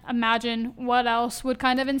can't imagine what else would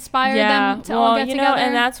kind of inspire them to all get together.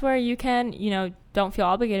 And that's where you can, you know, don't feel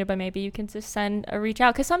obligated, but maybe you can just send a reach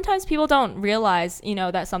out, because sometimes people don't realize, you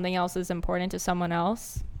know, that something else is important to someone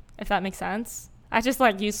else, if that makes sense. I just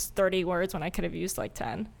like used 30 words when I could have used like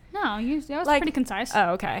 10. No, No, that was pretty concise.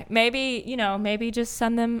 Oh, okay. Maybe just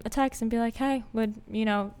send them a text and be like, hey, would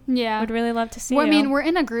really love to see you. I mean, we're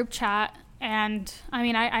in a group chat, and I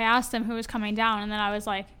mean, I asked them who was coming down, and then I was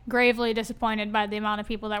like gravely disappointed by the amount of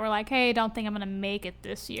people that were like, hey, don't think I'm going to make it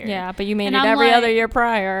this year. Yeah, but you made it every other year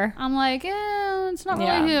prior. I'm like, it's not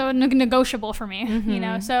really negotiable for me,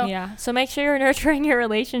 so. Yeah, so make sure you're nurturing your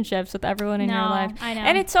relationships with everyone in your life. I know.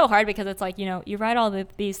 And it's so hard because it's like, you write all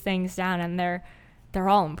these things down, and they're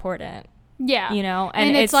all important. Yeah.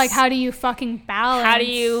 And it's like, how do you fucking balance? How do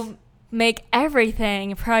you make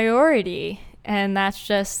everything priority? And that's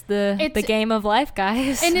just the game of life,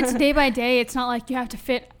 guys. And it's day by day. It's not like you have to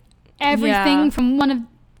fit everything from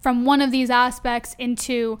one of these aspects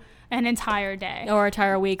into an entire day or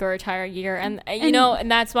entire week or entire year. And and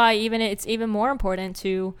that's why it's even more important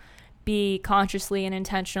to be consciously and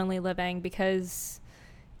intentionally living, because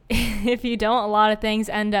if you don't, a lot of things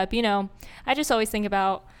end up, I just always think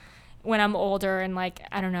about when I'm older and like,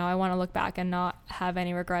 I don't know, I want to look back and not have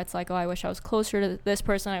any regrets. Like, oh, I wish I was closer to this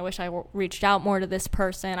person. I wish I reached out more to this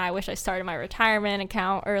person. I wish I started my retirement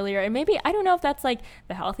account earlier. And maybe, I don't know if that's like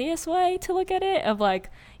the healthiest way to look at it, of like,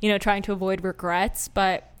 trying to avoid regrets,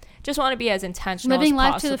 but just want to be as intentional living as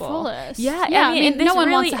life possible. To the fullest. Yeah. I mean no one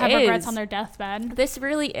wants to have regrets on their deathbed. This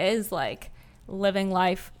really is like living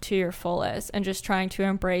life to your fullest and just trying to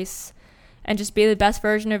embrace and just be the best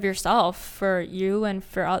version of yourself for you and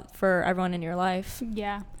for everyone in your life.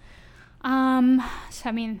 Yeah. So,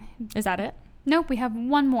 I mean... Is that it? Nope, we have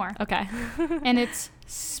one more. Okay. And it's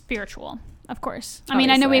spiritual, of course. I mean,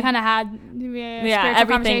 I know we kind of had spiritual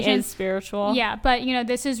everything is spiritual. Yeah, but,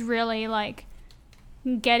 this is really, like,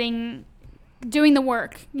 doing the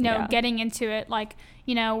work, getting into it. Like,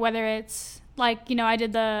 whether it's, like, I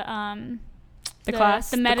did the class,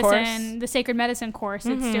 the medicine, the sacred medicine course.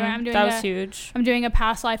 Mm-hmm. That was huge. I'm doing a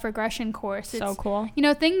past life regression course. So cool.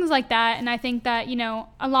 Things like that. And I think that,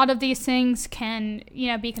 a lot of these things can,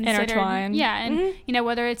 be considered. Intertwined. Yeah. And,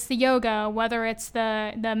 whether it's the yoga, whether it's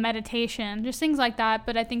the meditation, just things like that.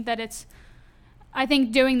 But I think that I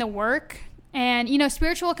think doing the work and,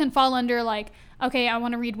 spiritual can fall under like, okay, I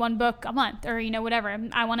want to read one book a month or, whatever.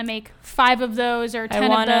 I want to make 5 of those or 10 of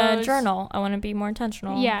those. I want to journal. I want to be more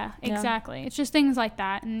intentional. Yeah, exactly. It's just things like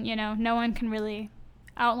that. And, no one can really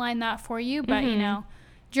outline that for you. But,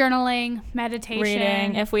 journaling, meditation.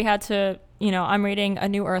 Reading. If we had to, I'm reading A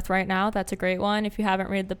New Earth right now. That's a great one. If you haven't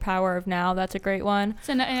read The Power of Now, that's a great one. It's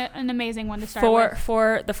an amazing one to start with.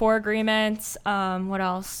 For the 4 Agreements. What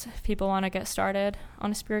else? If people want to get started on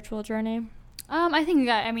a spiritual journey. I think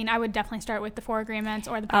that, I would definitely start with the 4 Agreements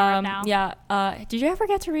or The Power of Now. Yeah. Did you ever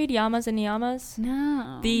get to read Yamas and Niyamas?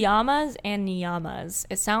 No. The Yamas and Niyamas.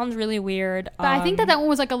 It sounds really weird. But I think that one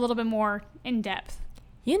was like a little bit more in depth.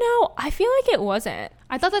 I feel like it wasn't.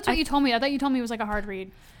 I thought that's what you told me. I thought you told me it was like a hard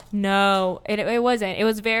read. No, it wasn't. It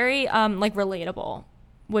was very like relatable,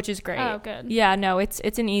 which is great. Oh, good. Yeah, no, it's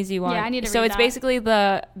an easy one. Yeah, I need to read So it's that. basically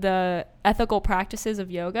the ethical practices of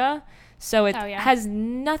yoga. So it has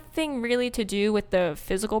nothing really to do with the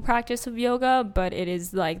physical practice of yoga, but it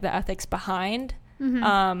is like the ethics behind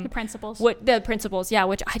the principles. The principles, yeah,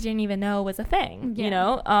 which I didn't even know was a thing.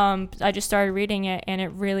 Yeah. I just started reading it, and it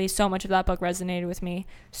really, so much of that book resonated with me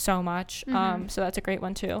so much. So that's a great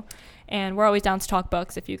one too. And we're always down to talk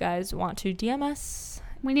books if you guys want to DM us.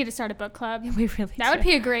 We need to start a book club. We really That would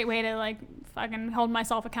be a great way to like fucking hold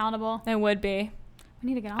myself accountable. It would be. I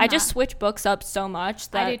need to get on I just switch books up so much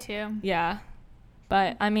that I do too. Yeah.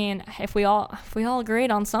 But I mean, if we all agreed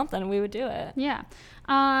on something, we would do it. Yeah.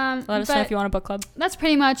 Let us know if you want a book club. That's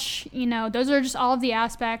pretty much, those are just all of the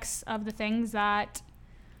aspects of the things that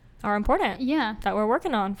are important. Yeah. That we're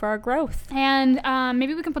working on for our growth. And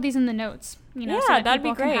maybe we can put these in the notes. So that that'd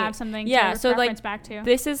be great. Can have something to reference back to.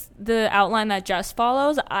 This is the outline that Jess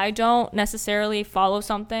follows. I don't necessarily follow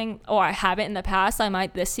something, or I haven't in the past. I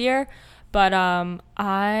might this year. But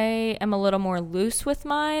I am a little more loose with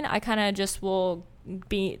mine. I kind of just will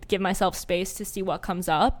give myself space to see what comes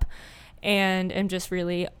up, and am just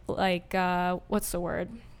really like what's the word?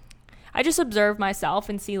 I just observe myself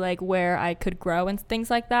and see like where I could grow and things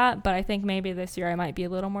like that. But I think maybe this year I might be a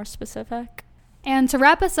little more specific. And to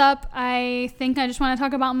wrap us up, I think I just want to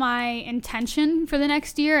talk about my intention for the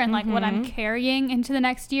next year and like what I'm carrying into the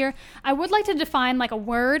next year. I would like to define like a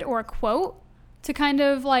word or a quote to kind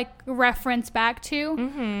of like reference back to.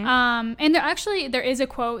 And there is a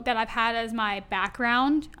quote that I've had as my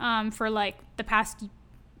background for like the past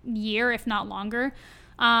year, if not longer.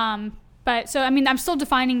 But so, I'm still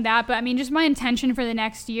defining that, but just my intention for the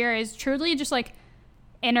next year is truly just like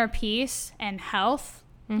inner peace and health,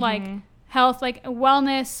 like health, like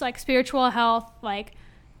wellness, like spiritual health, like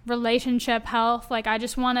relationship health. Like, I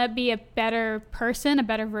just want to be a better person, a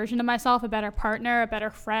better version of myself, a better partner, a better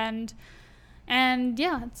friend. And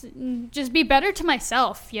yeah, just be better to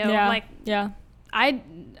myself, Like,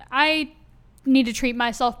 I need to treat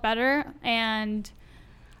myself better, and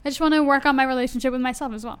I just want to work on my relationship with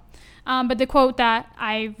myself as well. But the quote that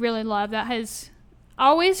I really love that has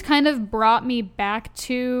always kind of brought me back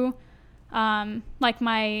to like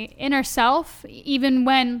my inner self, even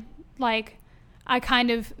when like I kind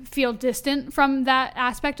of feel distant from that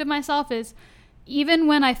aspect of myself, is even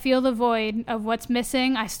when I feel the void of what's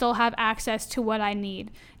missing, I still have access to what I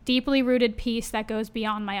need. Deeply rooted peace that goes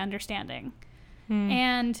beyond my understanding.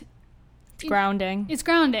 And it's grounding. It's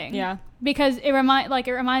grounding. Yeah. Because it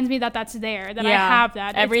reminds me that that's there, that I have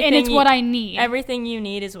that. And it's what I need. Everything you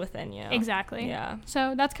need is within you. Exactly. Yeah.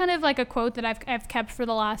 So that's kind of like a quote that I've kept for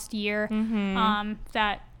the last year,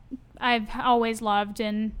 that I've always loved,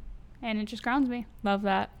 and it just grounds me. Love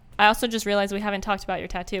that. I also just realized we haven't talked about your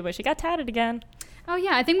tattoo, but she got tatted again. Oh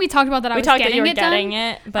yeah, I think we talked about that. We talked that you were getting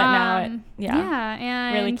it, but now yeah,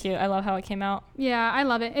 and really cute. I love how it came out. Yeah, I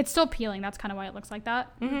love it. It's still peeling. That's kind of why it looks like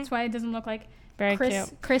that. That's why it doesn't look like very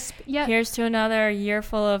crisp yet. Here's to another year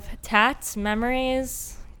full of tats,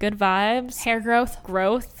 memories, good vibes, hair growth,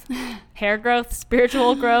 hair growth,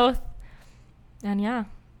 spiritual growth, and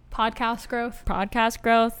podcast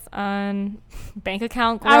growth, and bank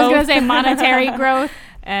account growth. I was gonna say monetary growth,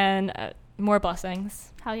 and more blessings.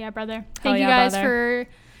 Hell yeah, brother. Thank you guys for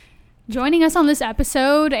joining us on this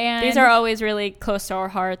episode. And these are always really close to our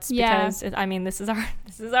hearts because this is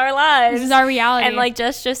our lives. This is our reality. And like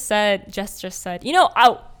Jess just said,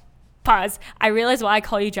 pause. I realize why I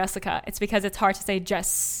call you Jessica. It's because it's hard to say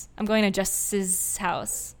Jess. I'm going to Jess's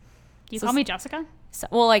house. You call me Jessica? So,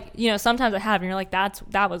 well, like, sometimes I have, and you're like,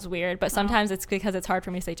 that was weird. But sometimes it's because it's hard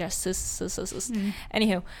for me to say just.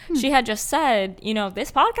 Anywho, she had just said, this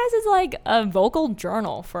podcast is like a vocal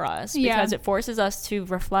journal for us because it forces us to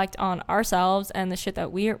reflect on ourselves and the shit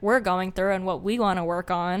that we're going through and what we want to work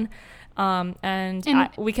on.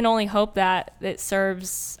 We can only hope that it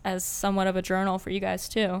serves as somewhat of a journal for you guys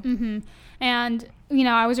too. Mm-hmm. And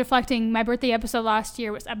I was reflecting. My birthday episode last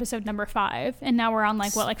year was episode number 5, and now we're on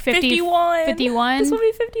 51. 51. This will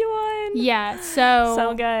be 51. Yeah,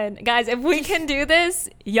 so good, guys. If we can do this,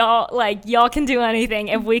 y'all can do anything.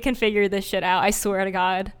 If we can figure this shit out, I swear to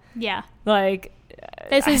God. Yeah,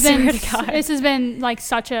 this has been like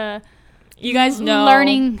such a. You guys know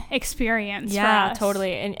learning experience. Yeah, for us.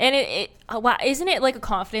 Totally. And wow, isn't it like a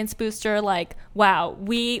confidence booster? Like, wow,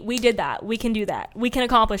 we did that. We can do that. We can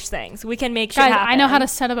accomplish things. We can make shit happen. I know how to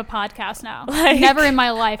set up a podcast now. Never in my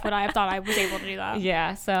life would I have thought I was able to do that.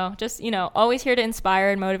 Yeah. So just, always here to inspire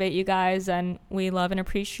and motivate you guys. And we love and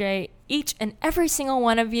appreciate each and every single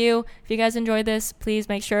one of you. If you guys enjoyed this, please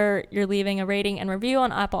make sure you're leaving a rating and review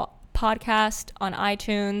on Apple Podcast, on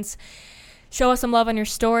iTunes. Show us some love on your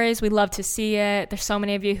stories. We love to see it. There's so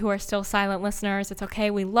many of you who are still silent listeners. It's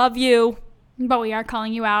okay. We love you. But we are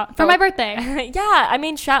calling you out for my birthday. Yeah.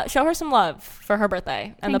 Show her some love for her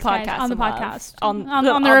birthday and the podcast. On the podcast.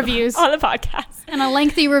 On the reviews. On the podcast. And a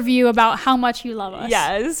lengthy review about how much you love us.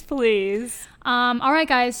 Yes, please. All right,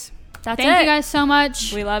 guys. Thank you guys so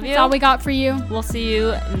much. We love you. That's all we got for you. We'll see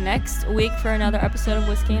you next week for another episode of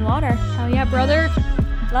Whiskey and Water. Hell yeah, brother.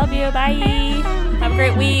 Love you. Bye. Have a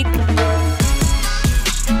great week.